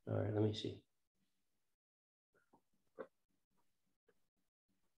 All right, let me see.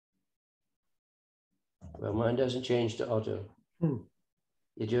 Well, mine doesn't change to auto.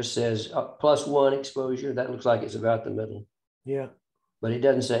 It just says +1 exposure. That looks like it's about the middle. Yeah. But it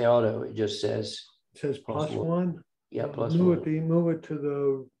doesn't say auto. It just says. It says +1. Yeah, Well, +1. move it to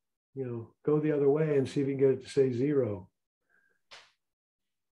the, go the other way and see if you can get it to say 0.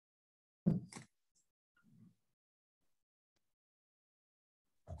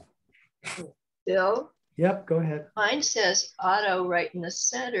 Bill, Yep, go ahead. mine says auto right in the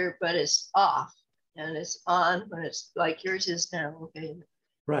center, but it's off and it's on when it's like yours is now. Okay.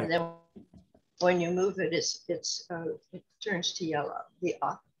 Right. And then when you move it, it turns to yellow, the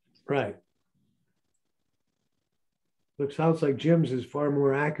off. Right. Look, sounds like Jim's is far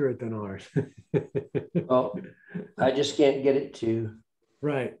more accurate than ours. Well, I just can't get it to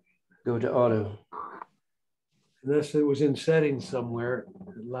right. Go to auto. Unless it was in settings somewhere,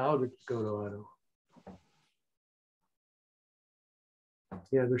 allowed it to go to auto.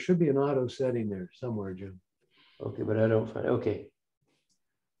 Yeah, there should be an auto setting there somewhere, Jim. Okay, but I don't find, okay.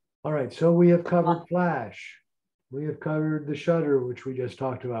 All right, so we have covered flash. We have covered the shutter, which we just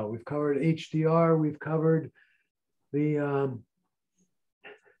talked about. We've covered HDR. We've covered the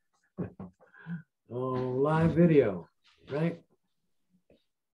live video, right?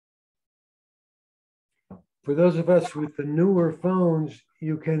 For those of us with the newer phones,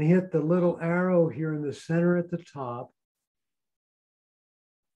 you can hit the little arrow here in the center at the top.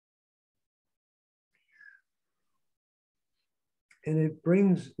 And it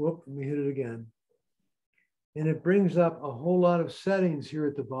brings, whoop, let me hit it again. And it brings up a whole lot of settings here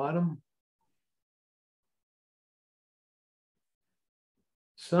at the bottom.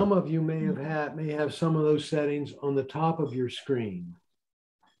 Some of you may have some of those settings on the top of your screen.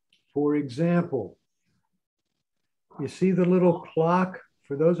 For example, you see the little clock?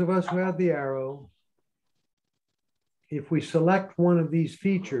 For those of us who have the arrow, if we select one of these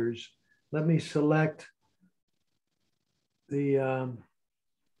features, let me select the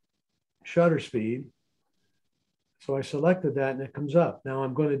shutter speed. So I selected that and it comes up. Now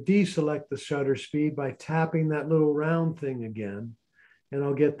I'm going to deselect the shutter speed by tapping that little round thing again, and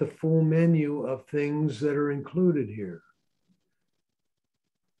I'll get the full menu of things that are included here.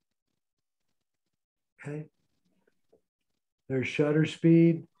 Okay. There's shutter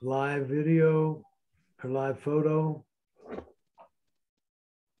speed, live video, or live photo.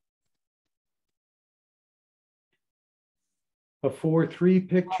 A 4:3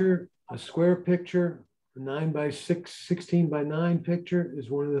 picture, a square picture, a 9:6, 16:9 picture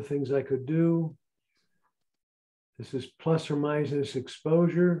is one of the things I could do. This is plus or minus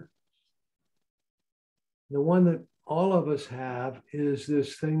exposure. The one that all of us have is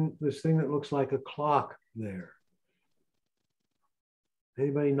this thing that looks like a clock there.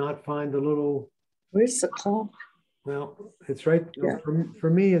 Anybody not find the little? Where's the clock? Well, it's right, Yeah. for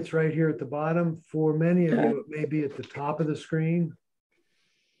me, it's right here at the bottom. For many of you, it may be at the top of the screen.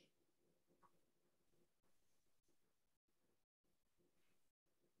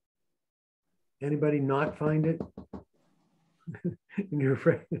 Anybody not find it? You're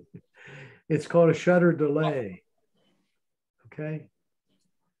afraid. It's called a shutter delay. Okay.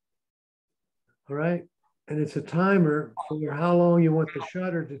 All right. And it's a timer for how long you want the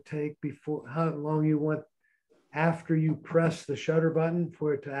shutter to take before, how long you want after you press the shutter button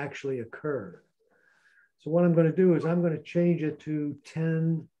for it to actually occur. So what I'm going to do is I'm going to change it to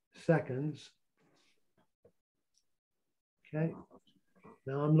 10 seconds. Okay.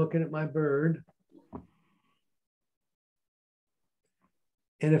 Now I'm looking at my bird.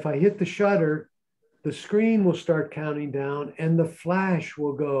 And if I hit the shutter, the screen will start counting down and the flash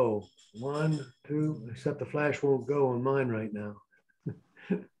will go 1, 2, except the flash won't go on mine right now.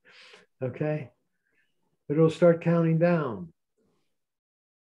 Okay. But it'll start counting down.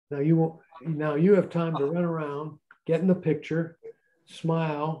 Now you have time to run around, get in the picture,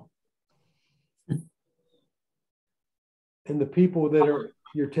 smile. And the people that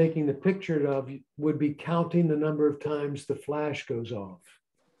you're taking the picture of would be counting the number of times the flash goes off.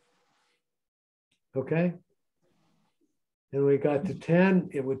 Okay? and we got to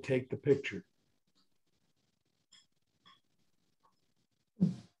 10, it would take the picture.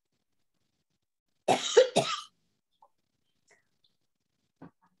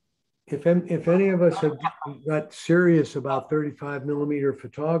 If any of us have got serious about 35 millimeter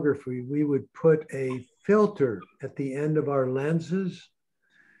photography, we would put a filter at the end of our lenses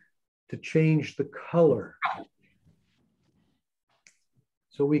to change the color.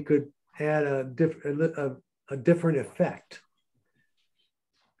 So we could add a different effect.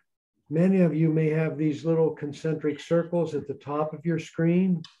 Many of you may have these little concentric circles at the top of your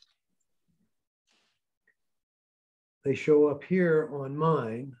screen. They show up here on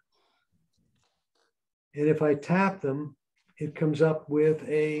mine. And if I tap them, it comes up with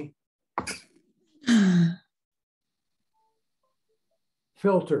a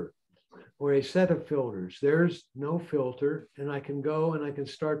filter or a set of filters. There's no filter, and I can go and I can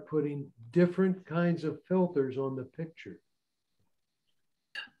start putting different kinds of filters on the picture.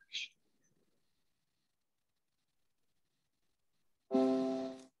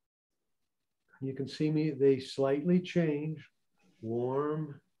 You can see me, they slightly change.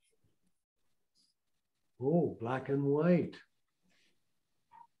 Warm. Oh, black and white.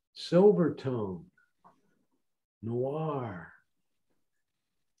 Silver tone. Noir.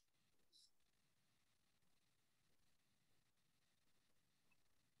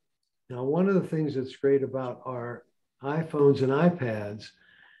 Now, one of the things that's great about our iPhones and iPads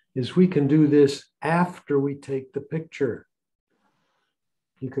is we can do this after we take the picture.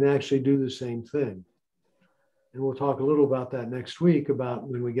 You can actually do the same thing. And we'll talk a little about that next week about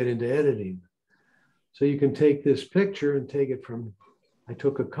when we get into editing. So you can take this picture and take it from, I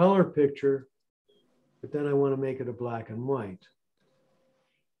took a color picture, but then I want to make it a black and white.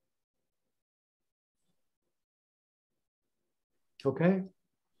 Okay?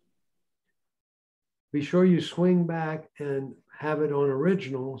 Be sure you swing back and have it on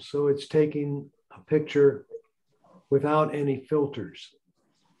original so it's taking a picture without any filters.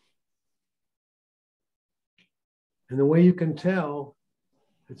 And the way you can tell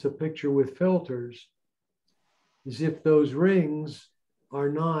it's a picture with filters is if those rings are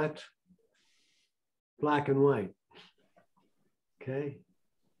not black and white. Okay?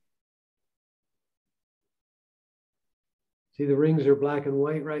 See, the rings are black and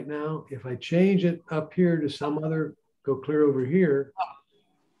white right now. If I change it up here to some other, go clear over here,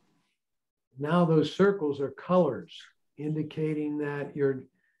 now those circles are colors, indicating that you're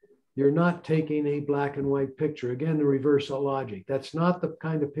not taking a black and white picture. Again, the reversal logic. That's not the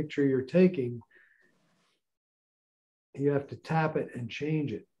kind of picture you're taking. You have to tap it and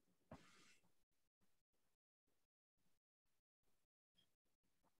change it.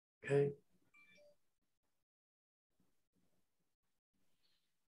 Okay.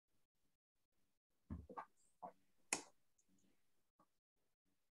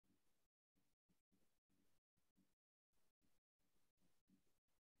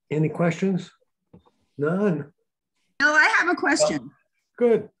 Any questions? None. No, I have a question.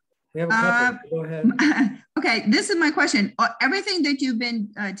 Good. We have a couple. Go ahead. Okay, this is my question. Everything that you've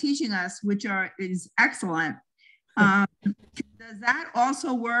been teaching us, is excellent. Does that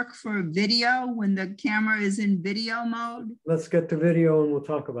also work for video when the camera is in video mode? Let's get to video and we'll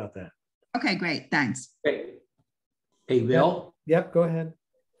talk about that. Okay, great. Thanks. Hey, Bill. Yep, go ahead.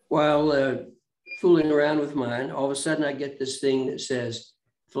 While fooling around with mine, all of a sudden I get this thing that says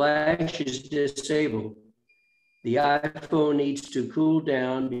flash is disabled. The iPhone needs to cool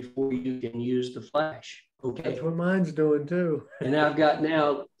down before you can use the flash. Okay. That's what mine's doing too. And I've got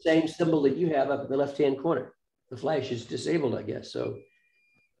now the same symbol that you have up in the left-hand corner. The flash is disabled, I guess. So,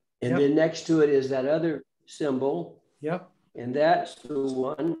 and then next to it is that other symbol. Yep. And that's the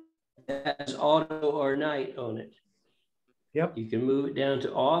one that has auto or night on it. Yep. You can move it down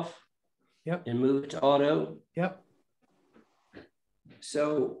to off. Yep. And move it to auto. Yep.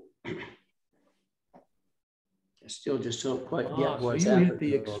 So I still just don't quite get what's so you happening. hit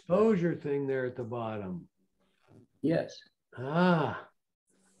the exposure thing there at the bottom. Yes. Ah.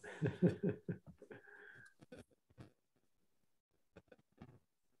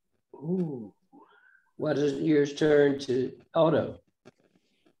 Ooh. Why doesn't yours turn to auto?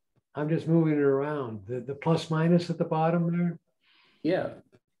 I'm just moving it around. The plus minus at the bottom there? Yeah.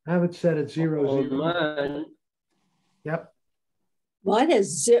 Have it set at 0, On 0. mine. Yep. Mine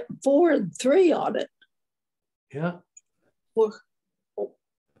has 4 and 3 on it. Yeah. Well,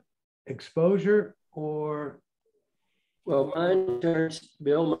 exposure or? Well, mine turns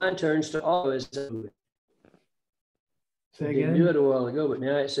to auto. Say I again? didn't do it a while ago, but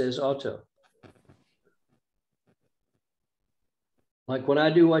now it says auto. Like when I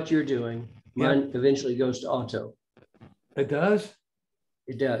do what you're doing, mine eventually goes to auto. It does?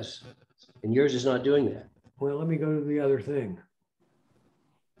 It does. And yours is not doing that. Well, let me go to the other thing.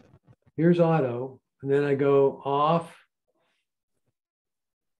 Here's auto, and then I go off.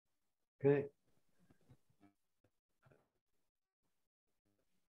 Okay.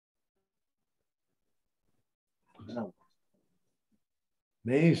 Wow.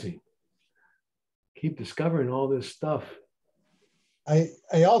 Amazing. Keep discovering all this stuff.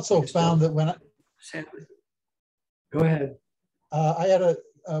 I also found that when Go ahead. I had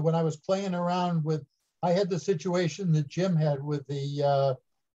when I was playing around with, I had the situation that Jim had with the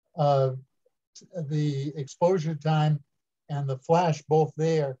exposure time and the flash both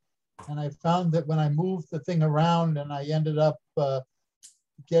there. And I found that when I moved the thing around and I ended up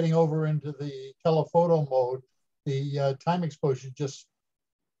getting over into the telephoto mode, the time exposure just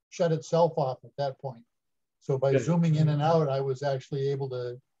shut itself off at that point. So by zooming in and out, I was actually able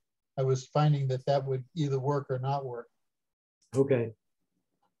to, I was finding that that would either work or not work. Okay.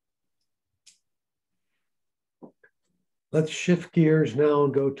 Let's shift gears now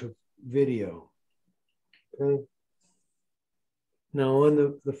and go to video. Okay. Now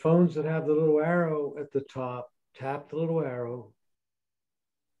on the phones that have the little arrow at the top, tap the little arrow.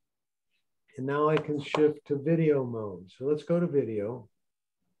 And now I can shift to video mode. So let's go to video.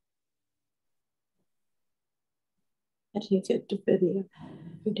 How do you get to video?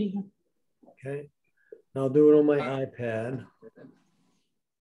 Video. Okay. I'll do it on my iPad.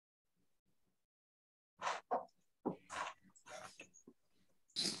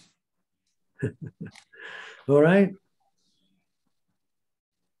 All right.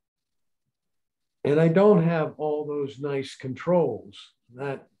 And I don't have all those nice controls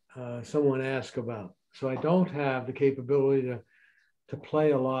that someone asked about. So I don't have the capability to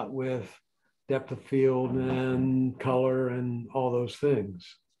play a lot with depth of field and color and all those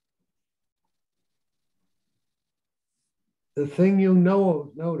things. The thing you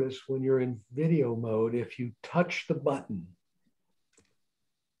notice when you're in video mode, if you touch the button,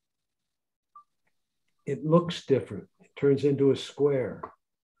 it looks different. It turns into a square.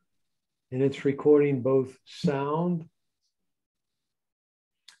 And it's recording both sound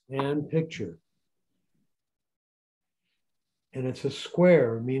and picture. And it's a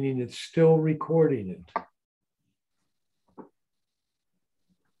square, meaning it's still recording it.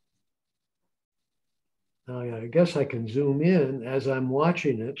 Now, I guess I can zoom in as I'm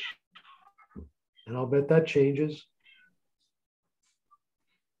watching it, and I'll bet that changes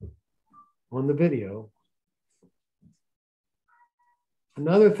on the video.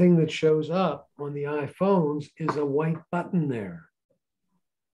 Another thing that shows up on the iPhones is a white button there.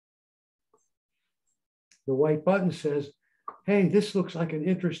 The white button says, hey, this looks like an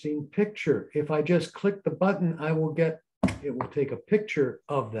interesting picture. If I just click the button, it will take a picture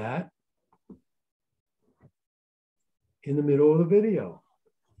of that in the middle of the video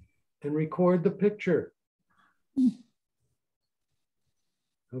and record the picture.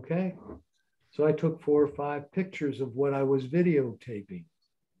 Okay. So I took 4 or 5 pictures of what I was videotaping.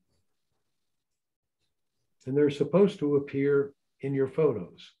 And they're supposed to appear in your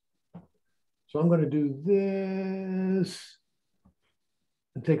photos. So I'm going to do this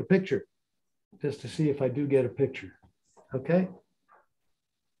and take a picture just to see if I do get a picture. Okay.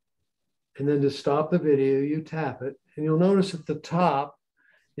 And then to stop the video, you tap it, and you'll notice at the top,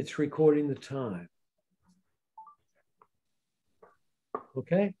 it's recording the time.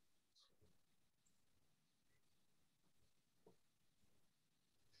 Okay.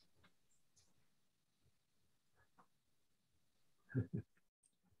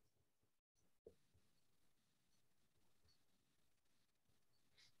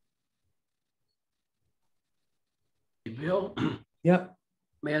 Bill? Yep.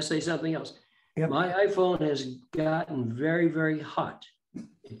 May I say something else? Yep. My iPhone has gotten very, very hot.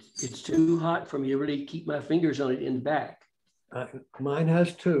 It's too hot for me to really keep my fingers on it in the back. Mine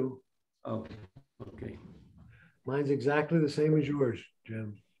has too. Oh, okay. Mine's exactly the same as yours,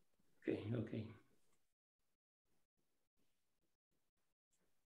 Jim. Okay, okay.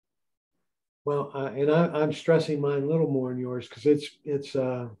 Well, and I'm stressing mine a little more than yours because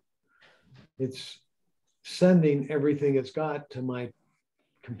it's sending everything it's got to my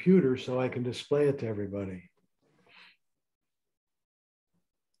computer so I can display it to everybody.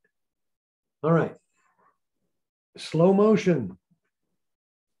 All right. Slow motion,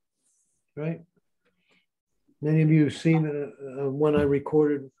 right? Many of you have seen one I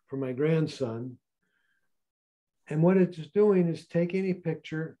recorded for my grandson. And what it's doing is taking a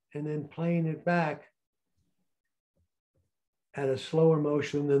picture and then playing it back at a slower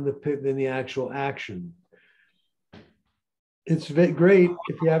motion than the actual action. It's great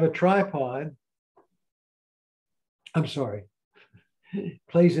if you have a tripod I'm sorry,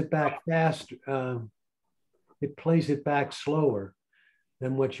 plays it back fast. It plays it back slower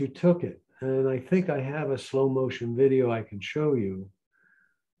than what you took it. And I think I have a slow motion video I can show you.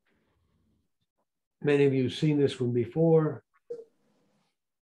 Many of you have seen this one before.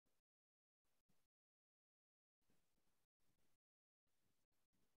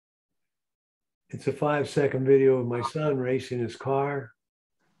 It's a 5-second video of my son racing his car.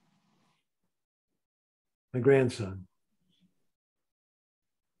 My grandson.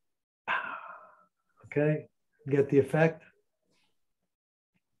 Okay, get the effect?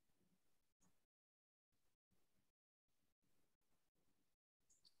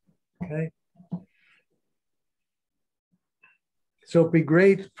 Okay. So it'd be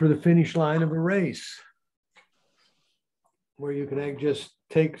great for the finish line of a race where you can just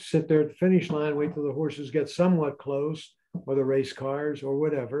sit there at the finish line, wait till the horses get somewhat close, or the race cars or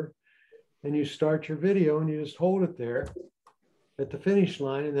whatever. And you start your video and you just hold it there at the finish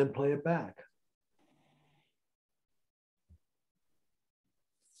line and then play it back.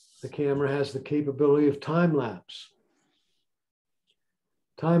 The camera has the capability of time lapse.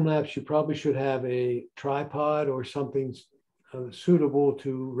 Time lapse, you probably should have a tripod or something suitable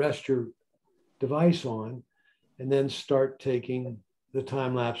to rest your device on, and then start taking the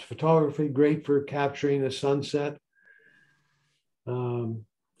time lapse photography. Great for capturing a sunset.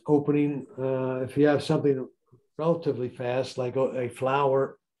 Opening, if you have something relatively fast, like a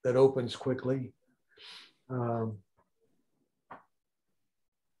flower that opens quickly. All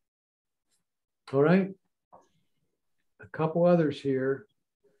right. A couple others here.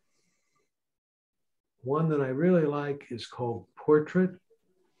 One that I really like is called Portrait.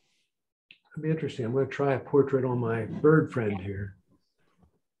 It'll be interesting. I'm going to try a portrait on my bird friend here.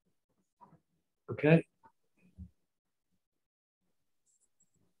 Okay.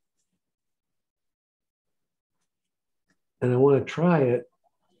 And I want to try it.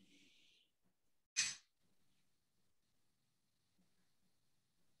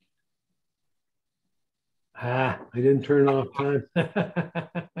 I didn't turn off time.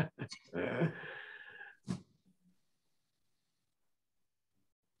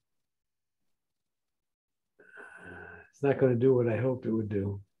 It's not going to do what I hoped it would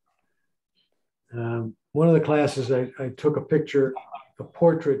do. One of the classes, I took a picture, a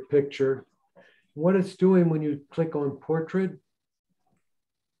portrait picture. What it's doing when you click on portrait,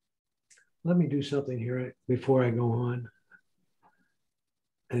 let me do something here before I go on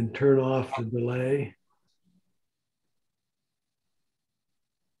and turn off the delay.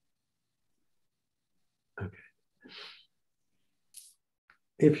 Okay.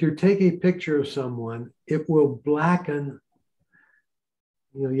 If you take a picture of someone, it will blacken.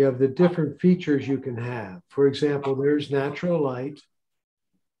 You know, you have the different features you can have. For example, there's natural light.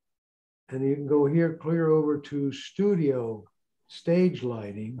 And you can go here, clear over to studio stage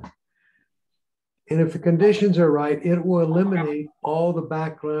lighting. And if the conditions are right, it will eliminate all the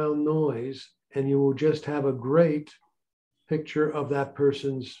background noise and you will just have a great picture of that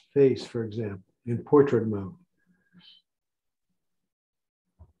person's face, for example, in portrait mode.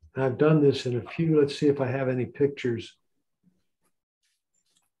 I've done this in a few. Let's see if I have any pictures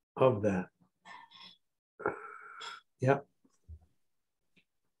of that. Yep.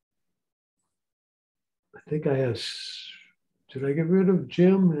 I think I have, did I get rid of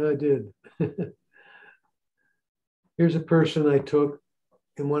Jim? I did. Here's a person I took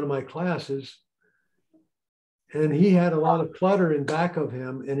in one of my classes, and he had a lot of clutter in back of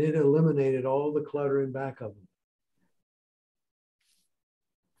him, and it eliminated all the clutter in back of him.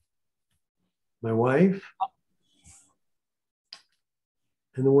 My wife.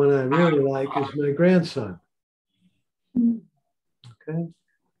 And the one I really like is my grandson. Okay.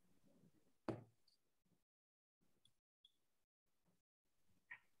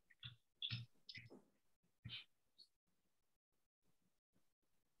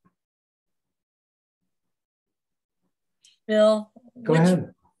 Bill, Go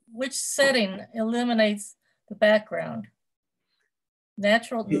ahead. Which setting eliminates the background?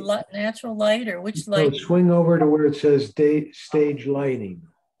 Natural light, or which light? Oh, swing over to where it says stage lighting.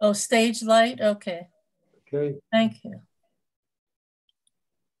 Oh, stage light. Okay. Okay. Thank you.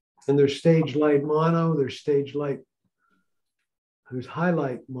 And there's stage light mono, there's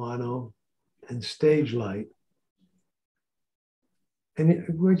highlight mono and stage light. And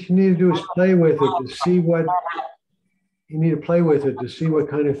what you need to do is play with it to see what you need to play with it to see what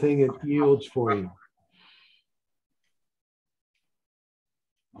kind of thing it yields for you.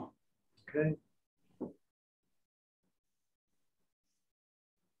 Okay.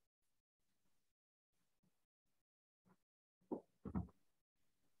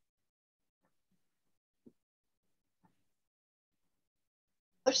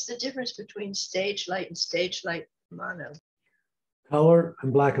 What's the difference between stage light and stage light mono? Color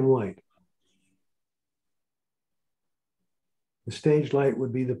and black and white. The stage light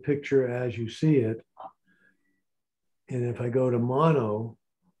would be the picture as you see it. And if I go to mono,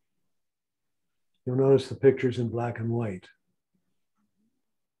 you'll notice the picture's in black and white.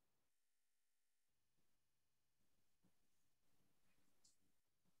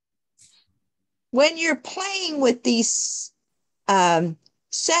 When you're playing with these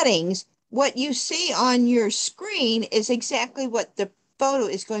settings, what you see on your screen is exactly what the photo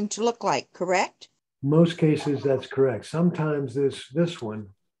is going to look like, correct? Most cases, that's correct. Sometimes this one,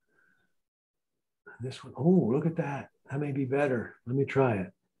 oh, look at that. That may be better. Let me try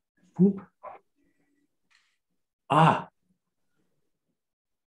it. Oop. Ah,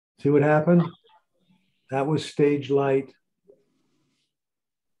 see what happened? That was stage light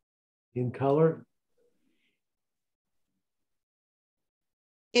in color.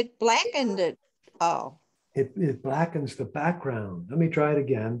 It blackened it. Oh. It blackens the background. Let me try it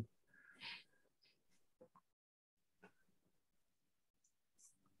again.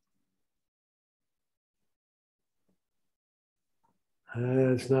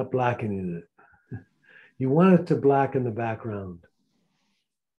 It's not blackening it. You want it to blacken the background.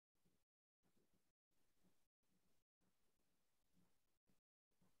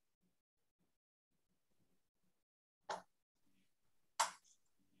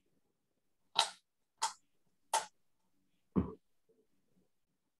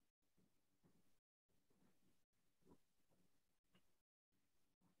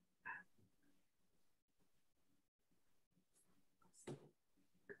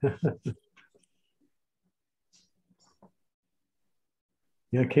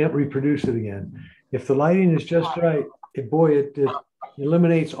 Yeah, I can't reproduce it again. If the lighting is just right, it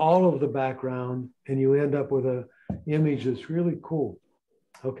eliminates all of the background and you end up with an image that's really cool.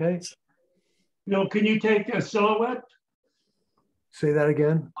 Okay? Bill, can you take a silhouette? Say that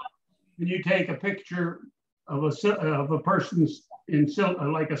again. Can you take a picture of a person's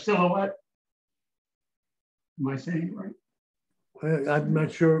like a silhouette? Am I saying it right? I'm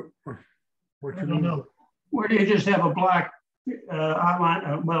not sure what you mean. Know. Where do you just have a black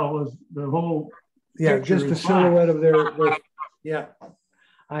outline? Well, the whole just a silhouette of their. Yeah,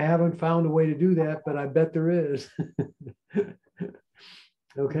 I haven't found a way to do that, but I bet there is.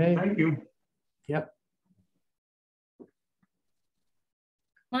 Okay. Thank you. Yep.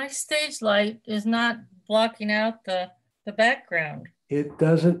 My stage light is not blocking out the background. It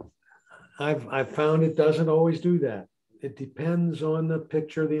doesn't. I've found it doesn't always do that. It depends on the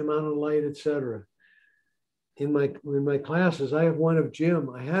picture, the amount of light, etc. In my classes, I have one of Jim.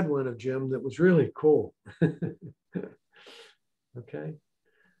 I had one of Jim that was really cool. Okay.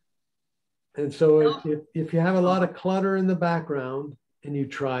 And so if you have a lot of clutter in the background and you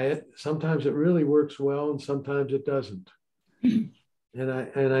try it, sometimes it really works well and sometimes it doesn't. And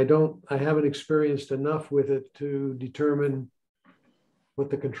I haven't experienced enough with it to determine what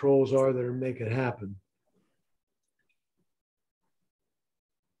the controls are that make it happen.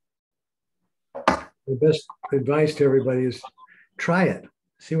 The best advice to everybody is try it,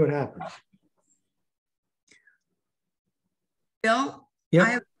 see what happens. Bill, yep. I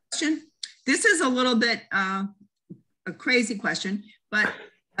have a question. This is a little bit a crazy question, but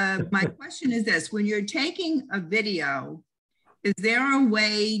my question is this. When you're taking a video, is there a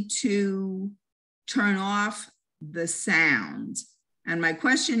way to turn off the sound? And my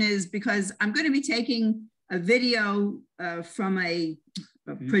question is because I'm going to be taking a video from an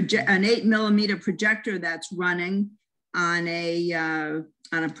 8mm projector that's running on a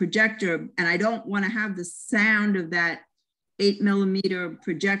projector, and I don't want to have the sound of that 8mm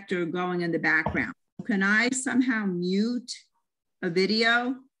projector going in the background. Can I somehow mute a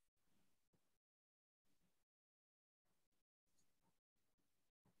video?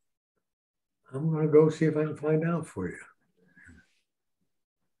 I'm going to go see if I can find out for you.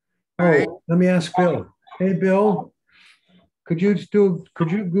 All right. Let me ask Bill. Hey, Bill, could you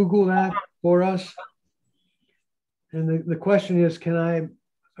Google that for us? And the question is, are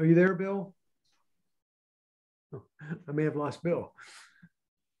you there, Bill? Oh, I may have lost Bill.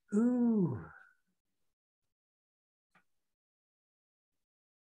 Ooh.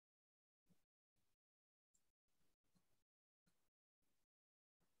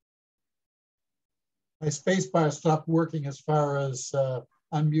 My space bar stopped working as far as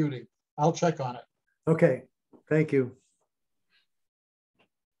unmuting. I'll check on it. Okay, thank you.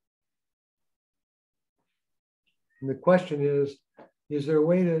 And the question is there a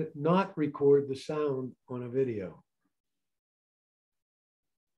way to not record the sound on a video?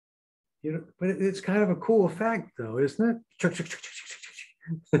 You know, but it's kind of a cool effect though, isn't it?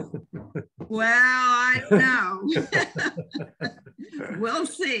 Well, I don't know. We'll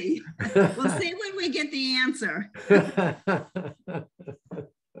see. We'll see when we get the answer.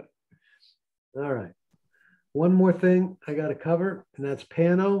 All right. One more thing I got to cover, and that's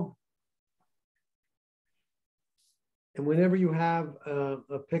pano. And whenever you have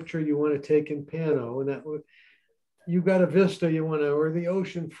a picture you want to take in pano, and that you got a vista you want to, or the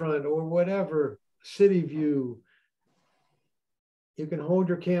ocean front, or whatever, city view, you can hold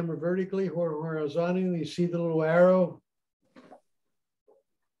your camera vertically or horizontally. You see the little arrow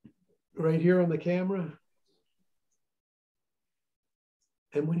right here on the camera.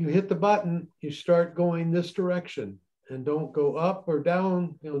 And when you hit the button, you start going this direction, and don't go up or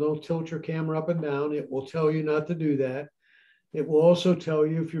down. You know, don't tilt your camera up and down. It will tell you not to do that. It will also tell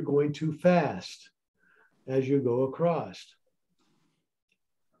you if you're going too fast as you go across.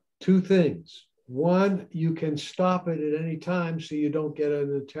 Two things. One, you can stop it at any time so you don't get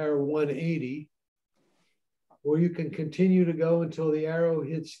an entire 180, or you can continue to go until the arrow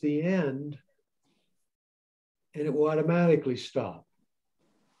hits the end and it will automatically stop.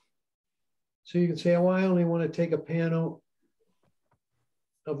 So you can say, oh, I only want to take a pano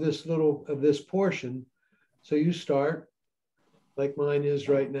of this portion. So you start like mine is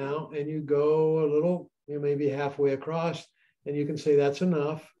right now, and you go a little, you know, maybe halfway across, and you can say that's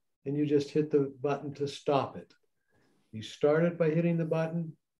enough. And you just hit the button to stop it. You start it by hitting the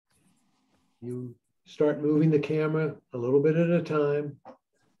button. You start moving the camera a little bit at a time,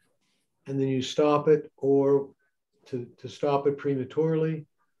 and then you stop it, or to stop it prematurely,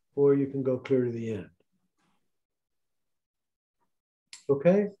 or you can go clear to the end.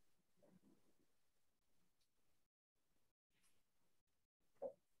 Okay?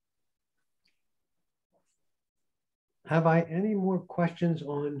 Have I any more questions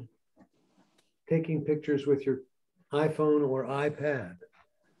on taking pictures with your iPhone or iPad?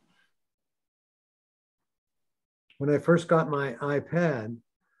 When I first got my iPad,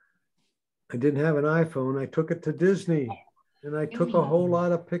 I didn't have an iPhone. I took it to Disney, and I took a whole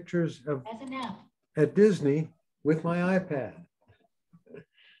lot of pictures of at Disney with my iPad.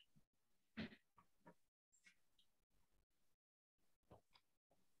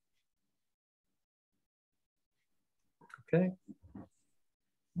 Okay.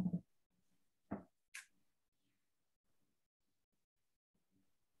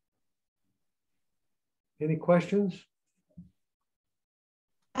 Any questions?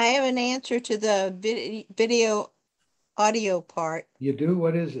 I have an answer to the video audio part. You do?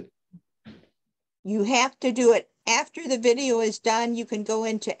 What is it? You have to do it after the video is done. You can go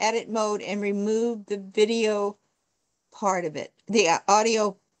into edit mode and remove the video part of it, the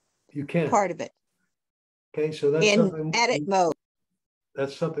audio you can part of it. Okay, so that's in something edit mode.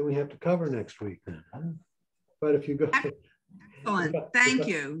 That's something we have to cover next week then. But if you go, Excellent. Thank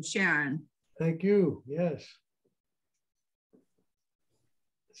you, Sharon. Thank you. Yes.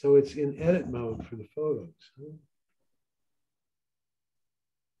 So it's in edit mode for the photos.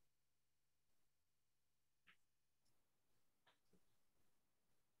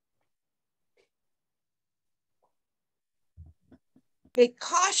 It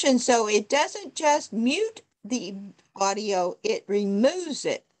cautions, so it doesn't just mute the audio, it removes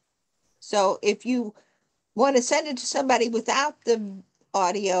it. So if you want to send it to somebody without the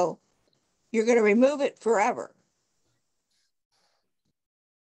audio, you're going to remove it forever.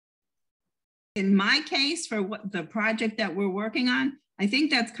 In my case, for what the project that we're working on, I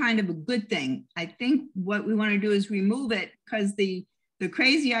think that's kind of a good thing. I think what we want to do is remove it, because the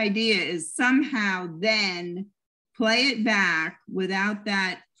crazy idea is somehow then play it back without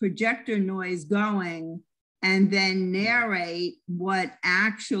that projector noise going, and then narrate what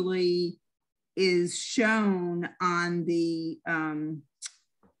actually is shown on the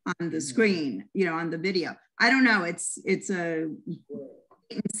screen, you know, on the video. I don't know. It's a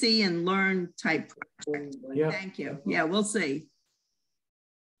see and learn type project. Yeah. Thank you. Yeah, we'll see.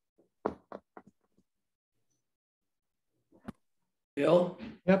 Bill?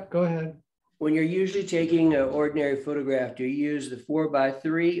 Yep, go ahead. When you're usually taking an ordinary photograph, do you use the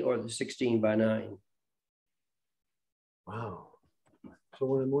 4:3 or the 16:9? Wow. So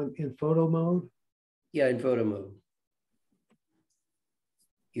when I'm in photo mode? Yeah, in photo mode.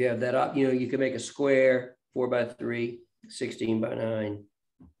 You have that up, you know, you can make a square, 4:3, 16:9.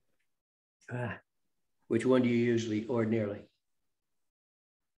 Which one do you usually ordinarily?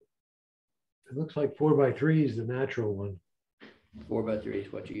 It looks like 4:3 is the natural one. 4:3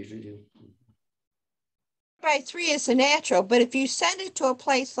 is what you usually do. 4:3 is the natural, but if you send it to a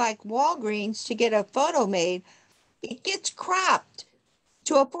place like Walgreens to get a photo made, it gets cropped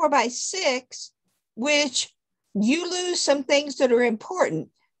to a 4:6, which you lose some things that are important.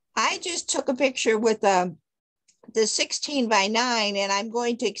 I just took a picture with the 16:9, and I'm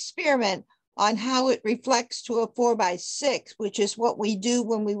going to experiment on how it reflects to a 4:6, which is what we do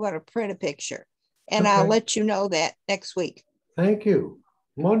when we want to print a picture. And I'll let you know that next week. Thank you.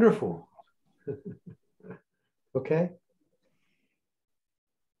 Wonderful. Okay.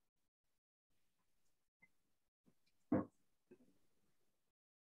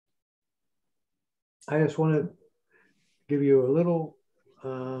 I just want to give you a little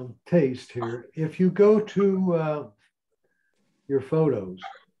taste here. If you go to your photos,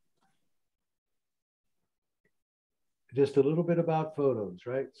 just a little bit about photos,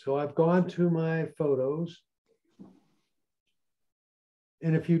 right? So I've gone to my photos.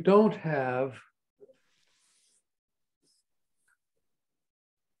 And if you don't have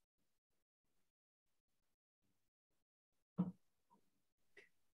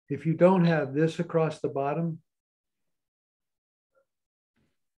this across the bottom,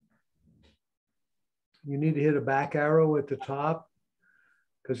 you need to hit a back arrow at the top,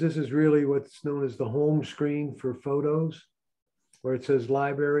 because this is really what's known as the home screen for photos, where it says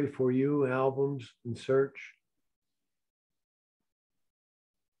library for you, albums, and search.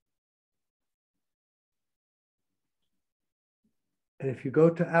 And if you go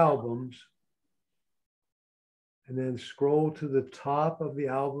to albums and then scroll to the top of the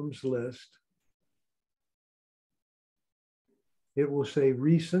albums list, it will say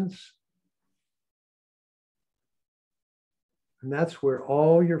recents. And that's where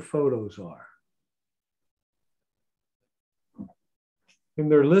all your photos are.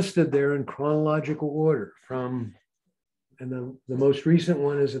 And they're listed there in chronological order and the most recent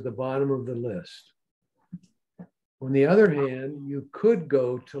one is at the bottom of the list. On the other hand, you could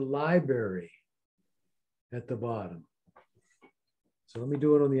go to library at the bottom. So let me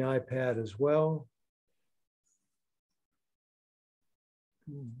do it on the iPad as well.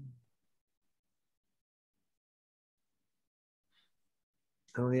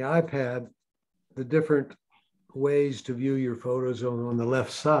 On the iPad, the different ways to view your photos on the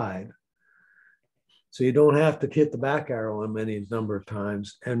left side. So you don't have to hit the back arrow on many number of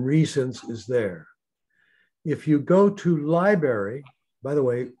times, and recents is there. If you go to library, by the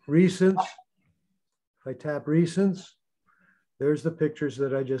way, recents, if I tap recents, there's the pictures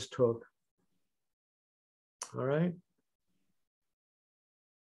that I just took. All right.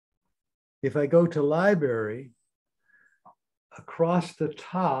 If I go to library, across the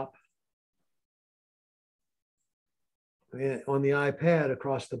top on the iPad,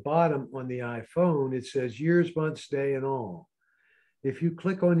 across the bottom on the iPhone, it says years, months, day, and all. If you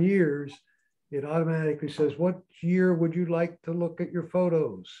click on years, it automatically says, what year would you like to look at your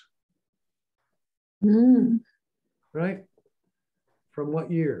photos? Right? From what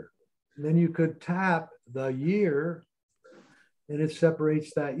year? And then you could tap the year and it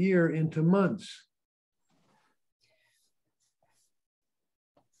separates that year into months.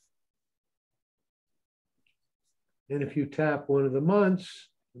 And if you tap one of the months,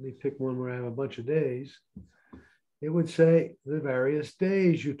 let me pick one where I have a bunch of days, it would say the various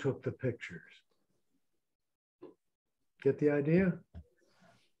days you took the pictures. Get the idea?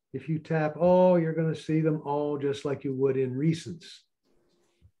 If you tap all, you're going to see them all just like you would in recents.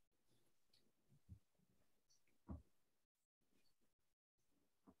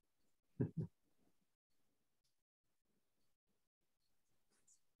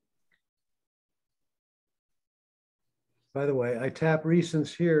 By the way, I tap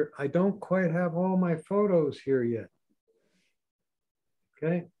recents here. I don't quite have all my photos here yet.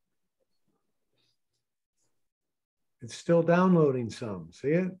 Okay. It's still downloading some,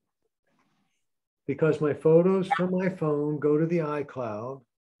 see it? Because my photos from my phone go to the iCloud,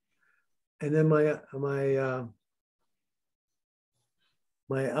 and then my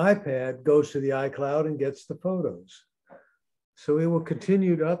iPad goes to the iCloud and gets the photos. So it will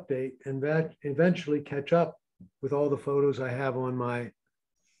continue to update and eventually catch up with all the photos I have on my,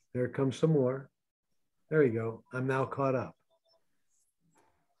 there comes some more. There you go. I'm now caught up.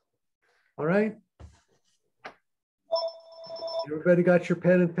 All right. Everybody got your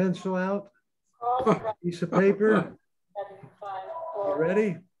pen and pencil out? Piece of paper? You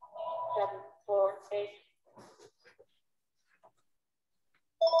ready?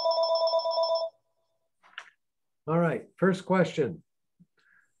 All right, first question.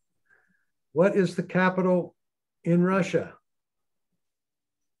 What is the capital in Russia?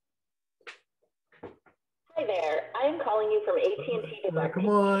 Hi there, I am calling you from AT&T. Come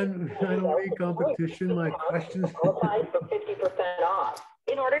on, I don't need competition. My questions. Qualified for 50% off.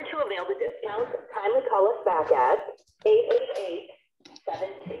 In order to avail the discount, kindly call us back at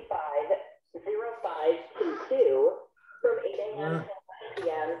 888-725-0522. 2 from 8 a.m. to 9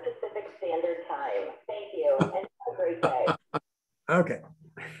 p.m. Pacific Standard Time. Thank you and have a great day. Okay.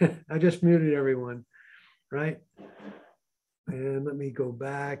 I just muted everyone, right? And let me go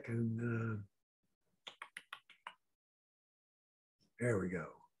back and there we go.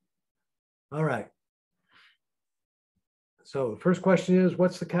 All right. So the first question is,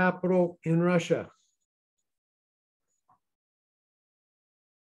 what's the capital in Russia?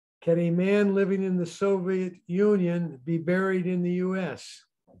 Can a man living in the Soviet Union be buried in the US?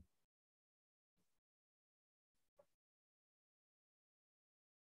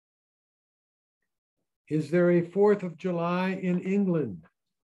 Is there a 4th of July in England?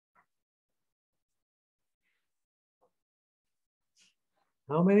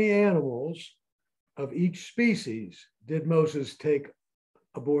 How many animals of each species did Moses take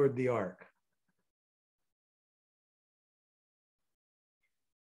aboard the ark?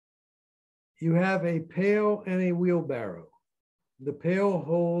 You have a pail and a wheelbarrow. The pail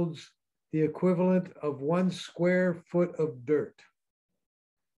holds the equivalent of 1 square foot of dirt.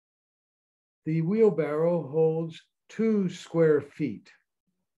 The wheelbarrow holds 2 square feet.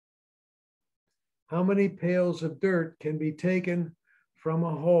 How many pails of dirt can be taken from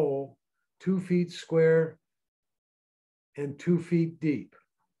a hole 2 feet square and 2 feet deep?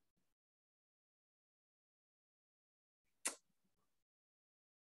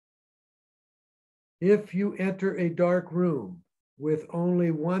 If you enter a dark room with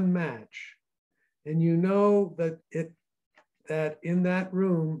only 1 match, and you know that in that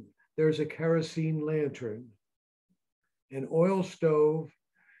room there's a kerosene lantern, an oil stove,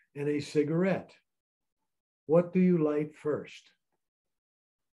 and a cigarette, what do you light first?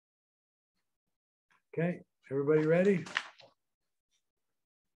 Okay, everybody ready?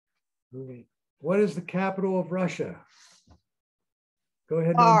 Okay. What is the capital of Russia? Go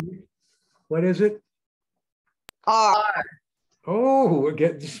ahead. What is it? R. Oh, we're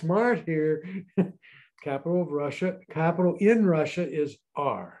getting smart here. Capital of Russia, capital in Russia is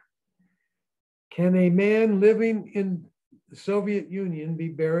R. Can a man living in the Soviet Union be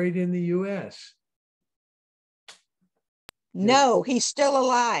buried in the US? No, he's still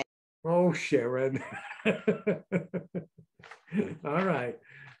alive. Oh, Sharon. All right.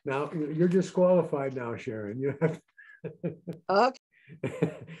 Now you're disqualified now, Sharon. You have Okay.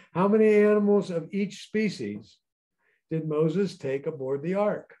 How many animals of each species did Moses take aboard the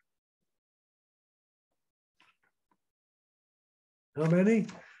ark? How many?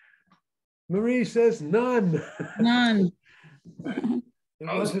 Marie says none. None. It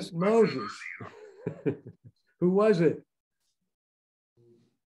wasn't Moses. Who was it?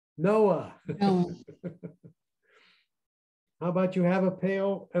 Noah. Noah. How about you have a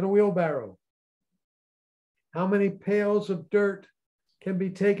pail and a wheelbarrow? How many pails of dirt can be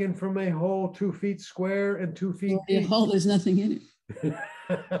taken from a hole 2 feet square and 2 feet deep? A hole, there's nothing in it.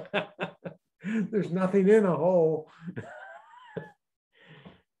 There's nothing in a hole.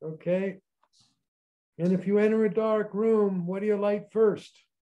 Okay. And if you enter a dark room, what do you light first?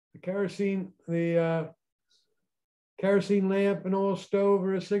 The kerosene lamp, an oil stove,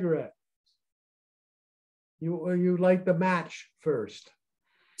 or a cigarette? You light the match first.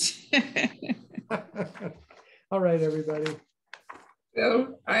 All right, everybody.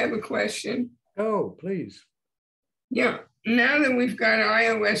 Bill, I have a question. Oh, please. Yeah, now that we've got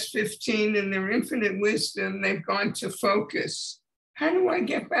iOS 15 and their infinite wisdom, they've gone to focus. How do I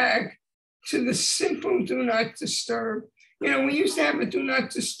get back to the simple do not disturb? You know, we used to have a do not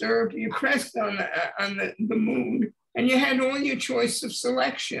disturb. You pressed on the mood and you had all your choice of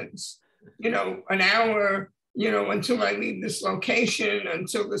selections. You know, an hour, you know, until I leave this location,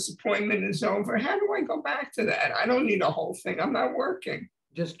 until this appointment is over. How do I go back to that? I don't need a whole thing. I'm not working.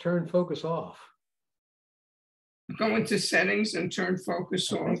 Just turn focus off. Go into settings and turn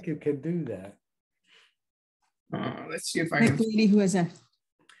focus off. I think you can do that. Let's see if I That can. lady who has a.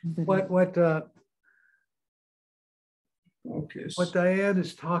 Focus. What Diane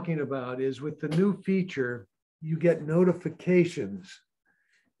is talking about is with the new feature, you get notifications.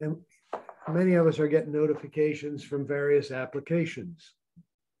 And many of us are getting notifications from various applications.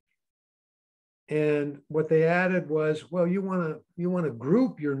 And what they added was, well, you want to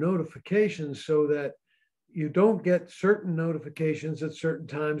group your notifications so that you don't get certain notifications at certain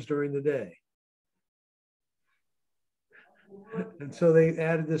times during the day. And so they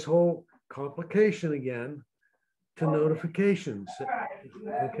added this whole complication again to notifications,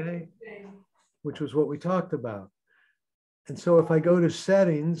 okay? Which was what we talked about. And so if I go to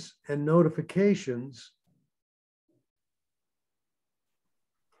settings and notifications,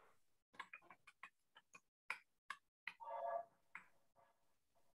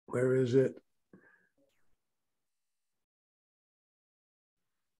 where is it?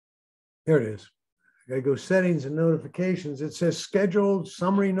 There it is. I go settings and notifications. It says scheduled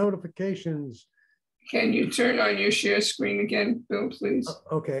summary notifications. Can you turn on your share screen again, Bill, please?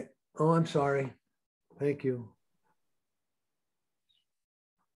 Okay. Oh, I'm sorry. Thank you.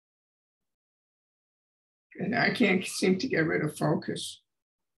 And I can't seem to get rid of focus.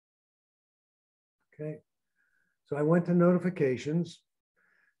 Okay. So I went to notifications.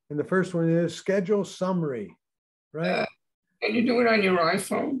 And the first one is schedule summary, right? Can you do it on your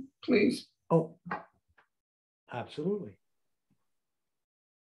iPhone, please? Oh, absolutely.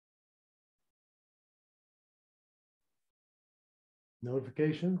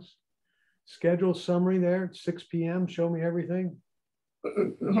 Notifications, schedule summary there at 6 p.m. Show me everything.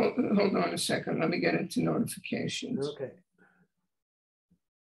 Hold on a second. Let me get into notifications. Okay.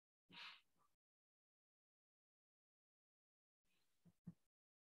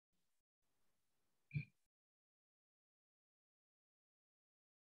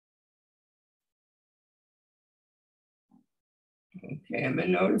 Okay, I'm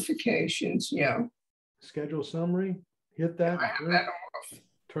in notifications. Yeah. Schedule summary. Hit that. I have that off.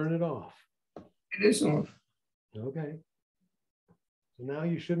 Turn it off. It is off. Okay. So now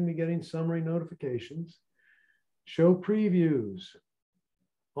you shouldn't be getting summary notifications. Show previews.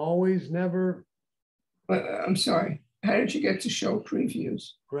 Always, never. I'm sorry. How did you get to show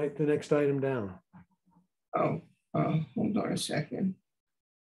previews? Right, the next item down. Oh, hold on a second.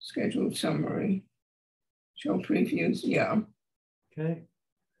 Scheduled summary. Show previews. Yeah. Okay.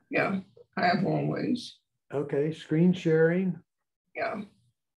 Yeah. I have always. Okay. Screen sharing. Yeah.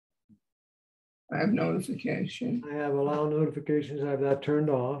 I have notification. I have allow notifications. I have that turned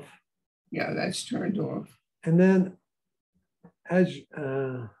off. Yeah, that's turned off. And then as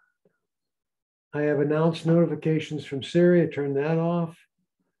I have announced notifications from Siri, I turn that off.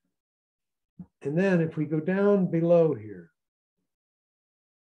 And then if we go down below here,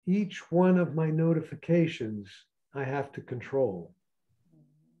 each one of my notifications I have to control.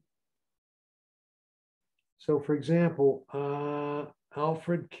 So for example,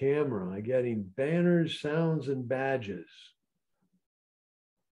 Alfred Camera, I'm getting banners, sounds, and badges.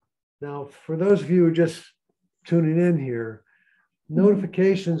 Now, for those of you who are just tuning in here,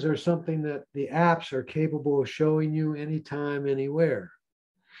 notifications are something that the apps are capable of showing you anytime, anywhere.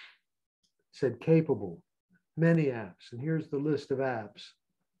 It said capable, many apps, and here's the list of apps.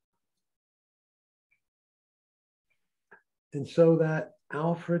 And so that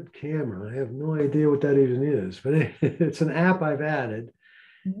Alfred Camera, I have no idea what that even is, but it's an app I've added.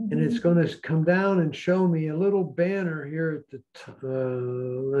 And it's going to come down and show me a little banner here at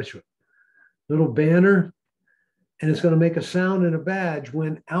the little banner, and it's going to make a sound and a badge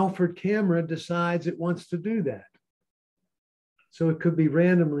when Alfred Camera decides it wants to do that. So it could be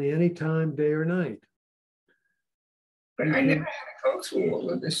randomly anytime, day or night. But I never had to go through all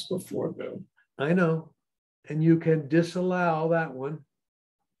of this before, Bill. I know. And you can disallow that one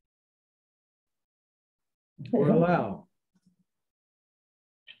or allow.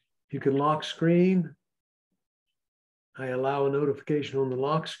 You can lock screen. I allow a notification on the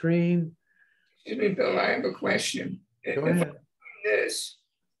lock screen. Excuse me, Bill, I have a question. Go If ahead. I'm doing this,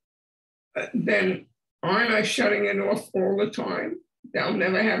 then aren't I shutting it off all the time? They'll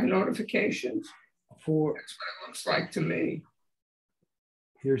never have notifications. That's what it looks like to me.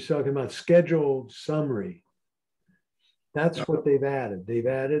 You're talking about scheduled summary. That's what they've added. They've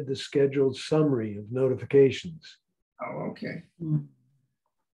added the scheduled summary of notifications. Oh, okay.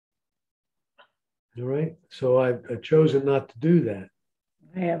 All right. So I've chosen not to do that.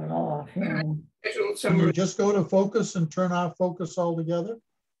 I have it off. Scheduled Can summary. you just go to focus and turn off focus altogether?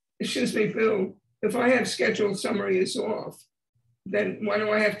 Excuse me, Bill, if I have scheduled summary is off, then why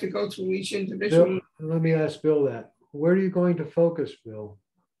do I have to go through each individual? Bill, let me ask Bill that. Where are you going to focus, Bill?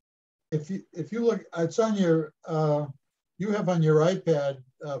 If you look, it's on your, you have on your iPad,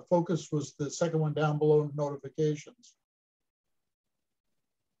 focus was the second one down below notifications.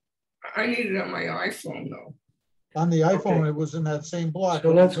 I need it on my iPhone though. On the iPhone, it was in that same block.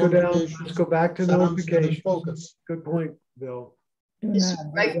 So let's go down, let's go back to sounds, and then notifications. focus. Good point, Bill. It's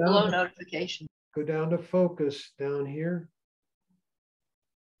right Go down below to- notification. Go down to focus down here.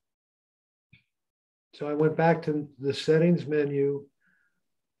 So I went back to the settings menu.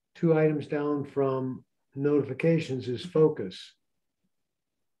 2 items down from notifications is focus.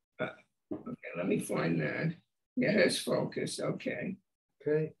 Okay, let me find that. Yeah, it's focus. Okay.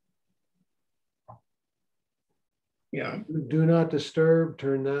 Okay. Yeah. Do not disturb,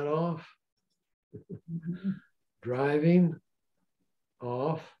 turn that off. Driving,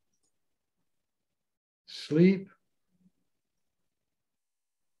 off. Sleep,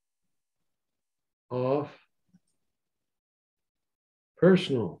 off.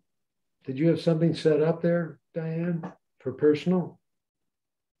 Personal, Did you have something set up there, Diane, for personal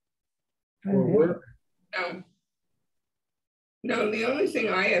or work? No. No, the only thing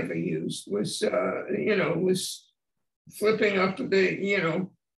I ever used was, was flipping up the,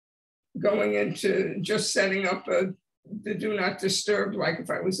 going into just setting up the do not disturb, like if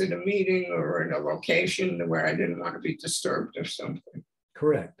I was at a meeting or in a location where I didn't want to be disturbed or something.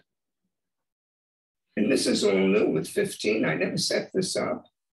 Correct. And this is all new with 15. I never set this up.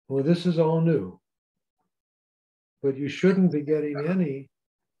 Well, this is all new. But you shouldn't be getting any.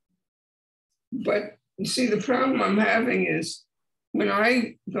 But you see, the problem I'm having is when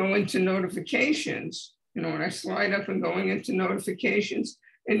I go into notifications, when I slide up and going into notifications,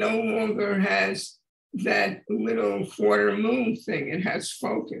 it no longer has that little quarter moon thing. It has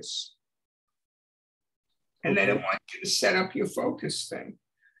focus. And then it wants you to set up your focus thing.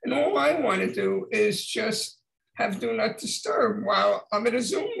 And all I want to do is just have do not disturb while I'm at a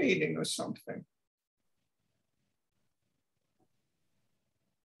Zoom meeting or something.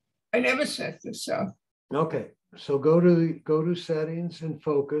 I never set this up. Okay, so go to settings and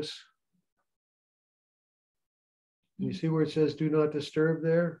focus. You see where it says do not disturb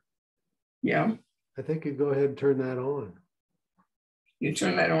there? Yeah. I think you go ahead and turn that on. You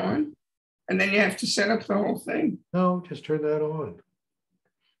turn that on, and then you have to set up the whole thing. No, just turn that on.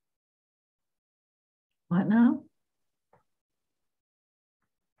 What now?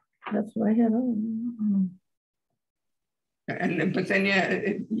 That's what I had on. But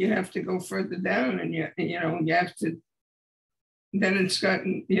then you have to go further down, and you have to. Then it's got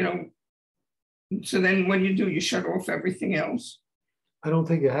So then what do? You shut off everything else? I don't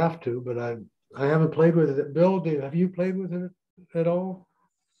think you have to, but I haven't played with it. Bill, have you played with it at all?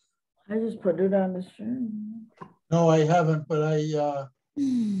 I just put it on the screen. No, I haven't, but I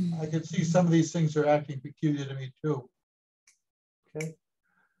can see some of these things are acting peculiar to me too. Okay.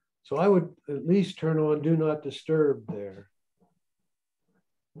 So I would at least turn on do not disturb there.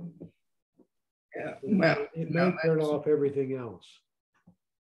 Yeah, well, it may turn off everything else.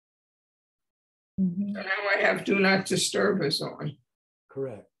 So now I have do not disturb is on.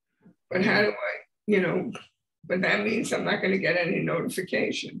 Correct. But how do I, but that means I'm not going to get any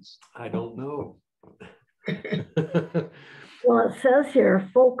notifications. I don't know. Well, it says here,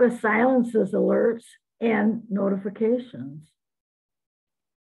 focus silences alerts and notifications.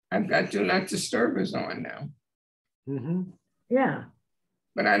 I've got do not disturb is on now. Mm-hmm. Yeah.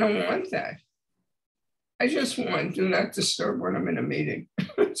 But I don't want that. I just want do not disturb when I'm in a meeting.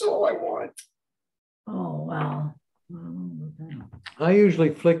 That's all I want. Oh, wow. I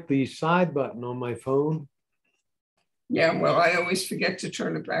usually flick the side button on my phone. Yeah, well, I always forget to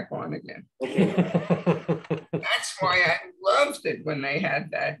turn it back on again. That's why I loved it when they had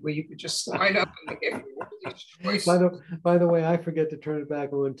that, where you could just slide up and they gave you all these choices. By the way, I forget to turn it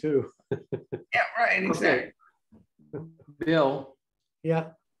back on too. Yeah, right, exactly. Okay. Bill.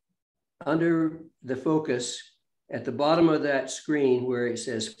 Yeah. Under the focus, at the bottom of that screen where it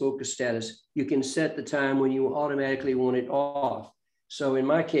says focus status, you can set the time when you automatically want it off. So in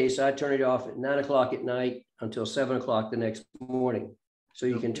my case, I turn it off at 9 o'clock at night until 7 o'clock the next morning. So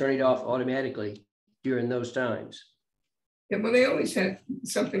you can turn it off automatically during those times. Yeah, well, they always had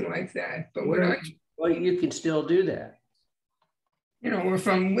something like that. But well, you can still do that. If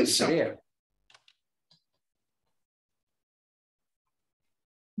I'm with someone. Yeah.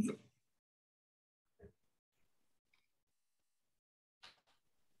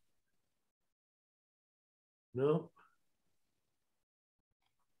 No.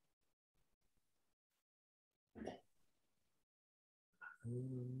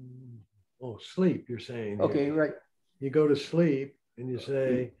 Oh, sleep, you're saying. Okay, right. You go to sleep and you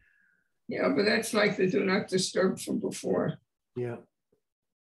say. Yeah, but that's like the do not disturb from before. Yeah.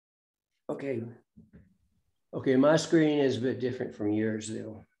 Okay. Okay, my screen is a bit different from yours,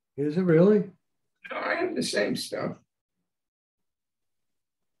 though. Is it really? No, I have the same stuff.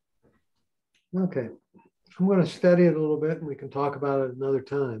 Okay. I'm going to study it a little bit and we can talk about it another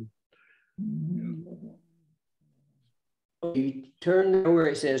time. You turn where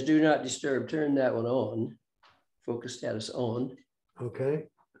it says do not disturb, turn that one on. Focus status on. Okay.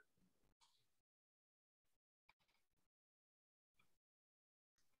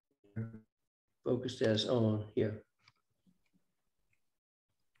 Focus status on here.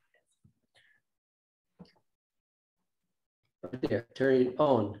 Right there, turn it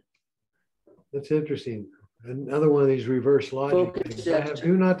on. That's interesting. Another one of these reverse logic things. I have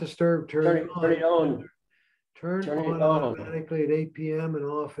do not disturb, turn it on. Turn it on automatically at 8 p.m. and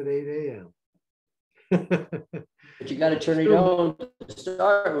off at 8 a.m. But you got to turn it on to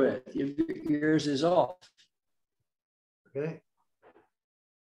start with. Yours is off. Okay.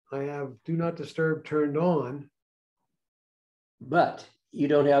 I have do not disturb turned on. But you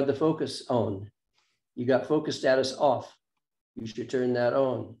don't have the focus on. You got focus status off. You should turn that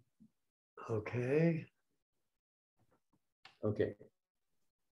on. Okay. Okay.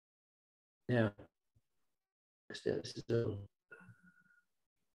 Now, status is on.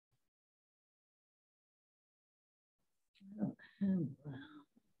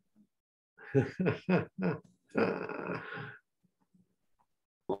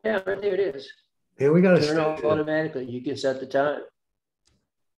 Yeah, right there it is. Yeah, we got to turn off automatically. You can set the time.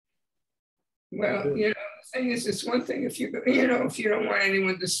 Well, you know, the thing is, it's one thing if you if you don't want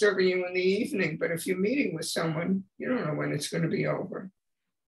anyone disturbing you in the evening, but if you're meeting with someone, you don't know when it's going to be over.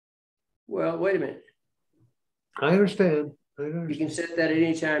 Well, wait a minute. I understand. You can set that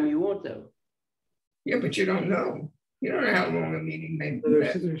any time you want, though. Yeah, but you don't know. You don't know how long a meeting may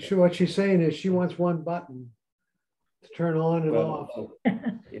be. What she's saying is she wants one button to turn on and off.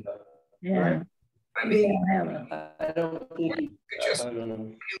 Yeah. Right? I mean, I don't think you just I don't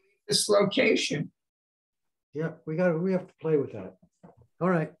know. this location. Yeah, we have to play with that. All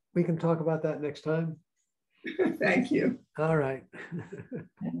right, we can talk about that next time. Thank you. All right.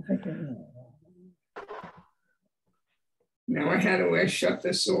 Now how do I shut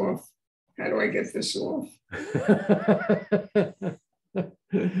this off? How do I get this off? I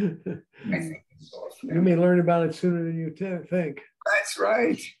think it's off now. You may learn about it sooner than you think. That's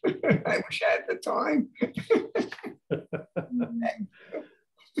right. I wish I had the time.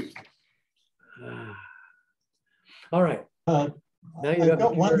 All right. Now you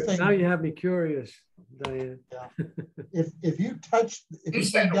got one thing. Now you have me curious, Diane. Yeah. If you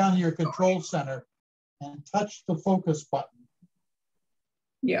bring down your control center and touch the focus button,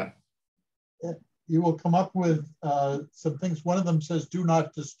 yeah, you will come up with some things. One of them says "Do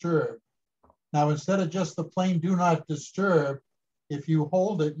not disturb." Now, instead of just the plain "Do not disturb," if you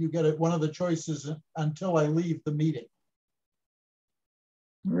hold it, you get it. One of the choices until I leave the meeting.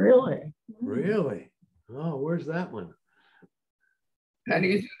 Really? Really? Oh, where's that one? How do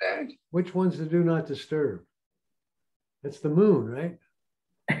you do that? Which one's the do not disturb? It's the moon, right?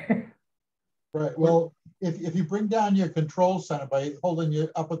 Right. Well, if you bring down your control center by holding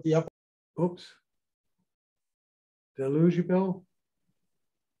it up at the upper. Oops. Did I lose you, Bill?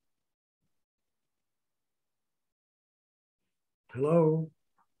 Hello?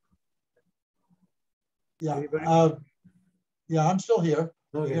 Yeah. Yeah, I'm still here.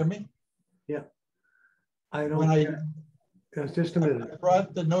 Can you hear me? Yeah. I don't. Just a minute. I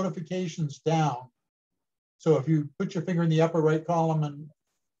brought the notifications down. So if you put your finger in the upper right column, and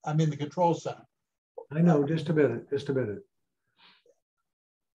I'm in the control center. I know, just a minute, just a minute.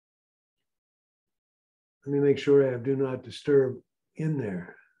 Let me make sure I have do not disturb in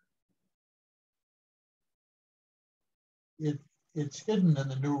there. It's hidden in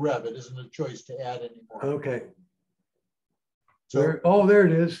the new rev. It isn't a choice to add anymore. Okay. So, oh, there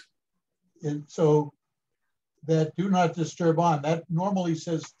it is. So that do not disturb on, that normally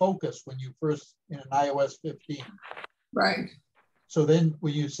says focus when you first in an iOS 15. Right. So then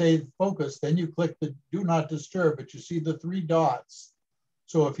when you say focus, then you click the do not disturb, but you see the 3 dots.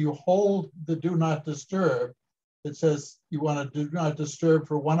 So if you hold the do not disturb, it says you want to do not disturb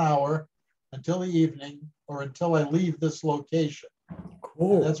for 1 hour until the evening or until I leave this location.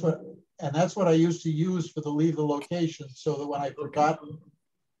 Cool. And that's what I used to use for the leave the location, so that when I forgot,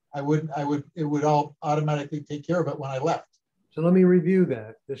 it would all automatically take care of it when I left. So let me review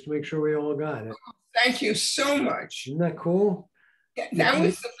that just to make sure we all got it. Thank you so much. Isn't that cool? Yeah, that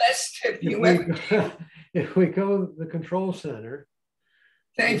was the best tip you ever. If we go to the control center,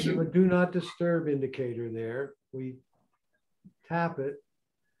 thank you. A do not disturb indicator there. We tap it,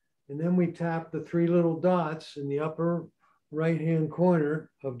 and then we tap the 3 little dots in the upper right-hand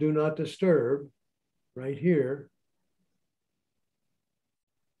corner of do not disturb, right here.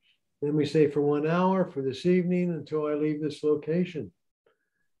 Then we say for 1 hour for this evening until I leave this location.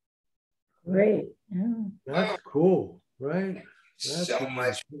 Great. Yeah. That's cool, right? That's so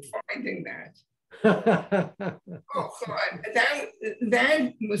much for finding that. Oh God,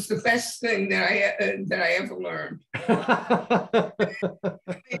 that was the best thing that I ever learned.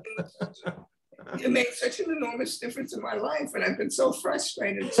 It made such an enormous difference in my life, and I've been so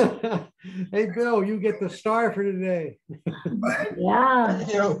frustrated. Hey, Bill, you get the star for today. Yeah.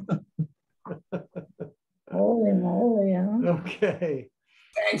 You. Holy moly, huh? Okay.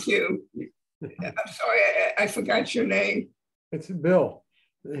 Thank you. I'm sorry, I forgot your name. It's Bill.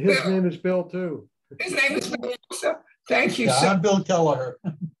 His name is Bill too. His name is Bill. Thank you. Yeah, so I'm Bill Kelleher.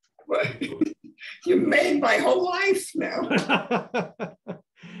 You made my whole life now.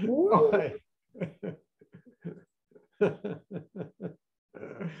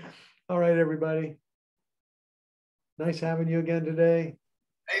 All right, everybody. Nice having you again today.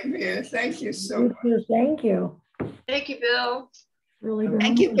 Same here. Thank you so much. Thank you. Thank you, Bill. Really good.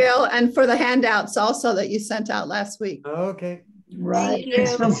 Thank you, Bill, and for the handouts also that you sent out last week. Okay. Right.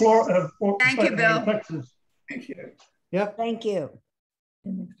 It's from Thank you, Bill. Texas. Thank you. Yep. Thank you.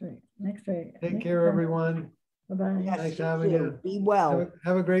 Next week. Take care, everyone. Bye-bye. Yes, Nice you having too. you. Be well.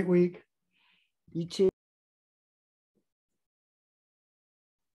 Have a great week. You too.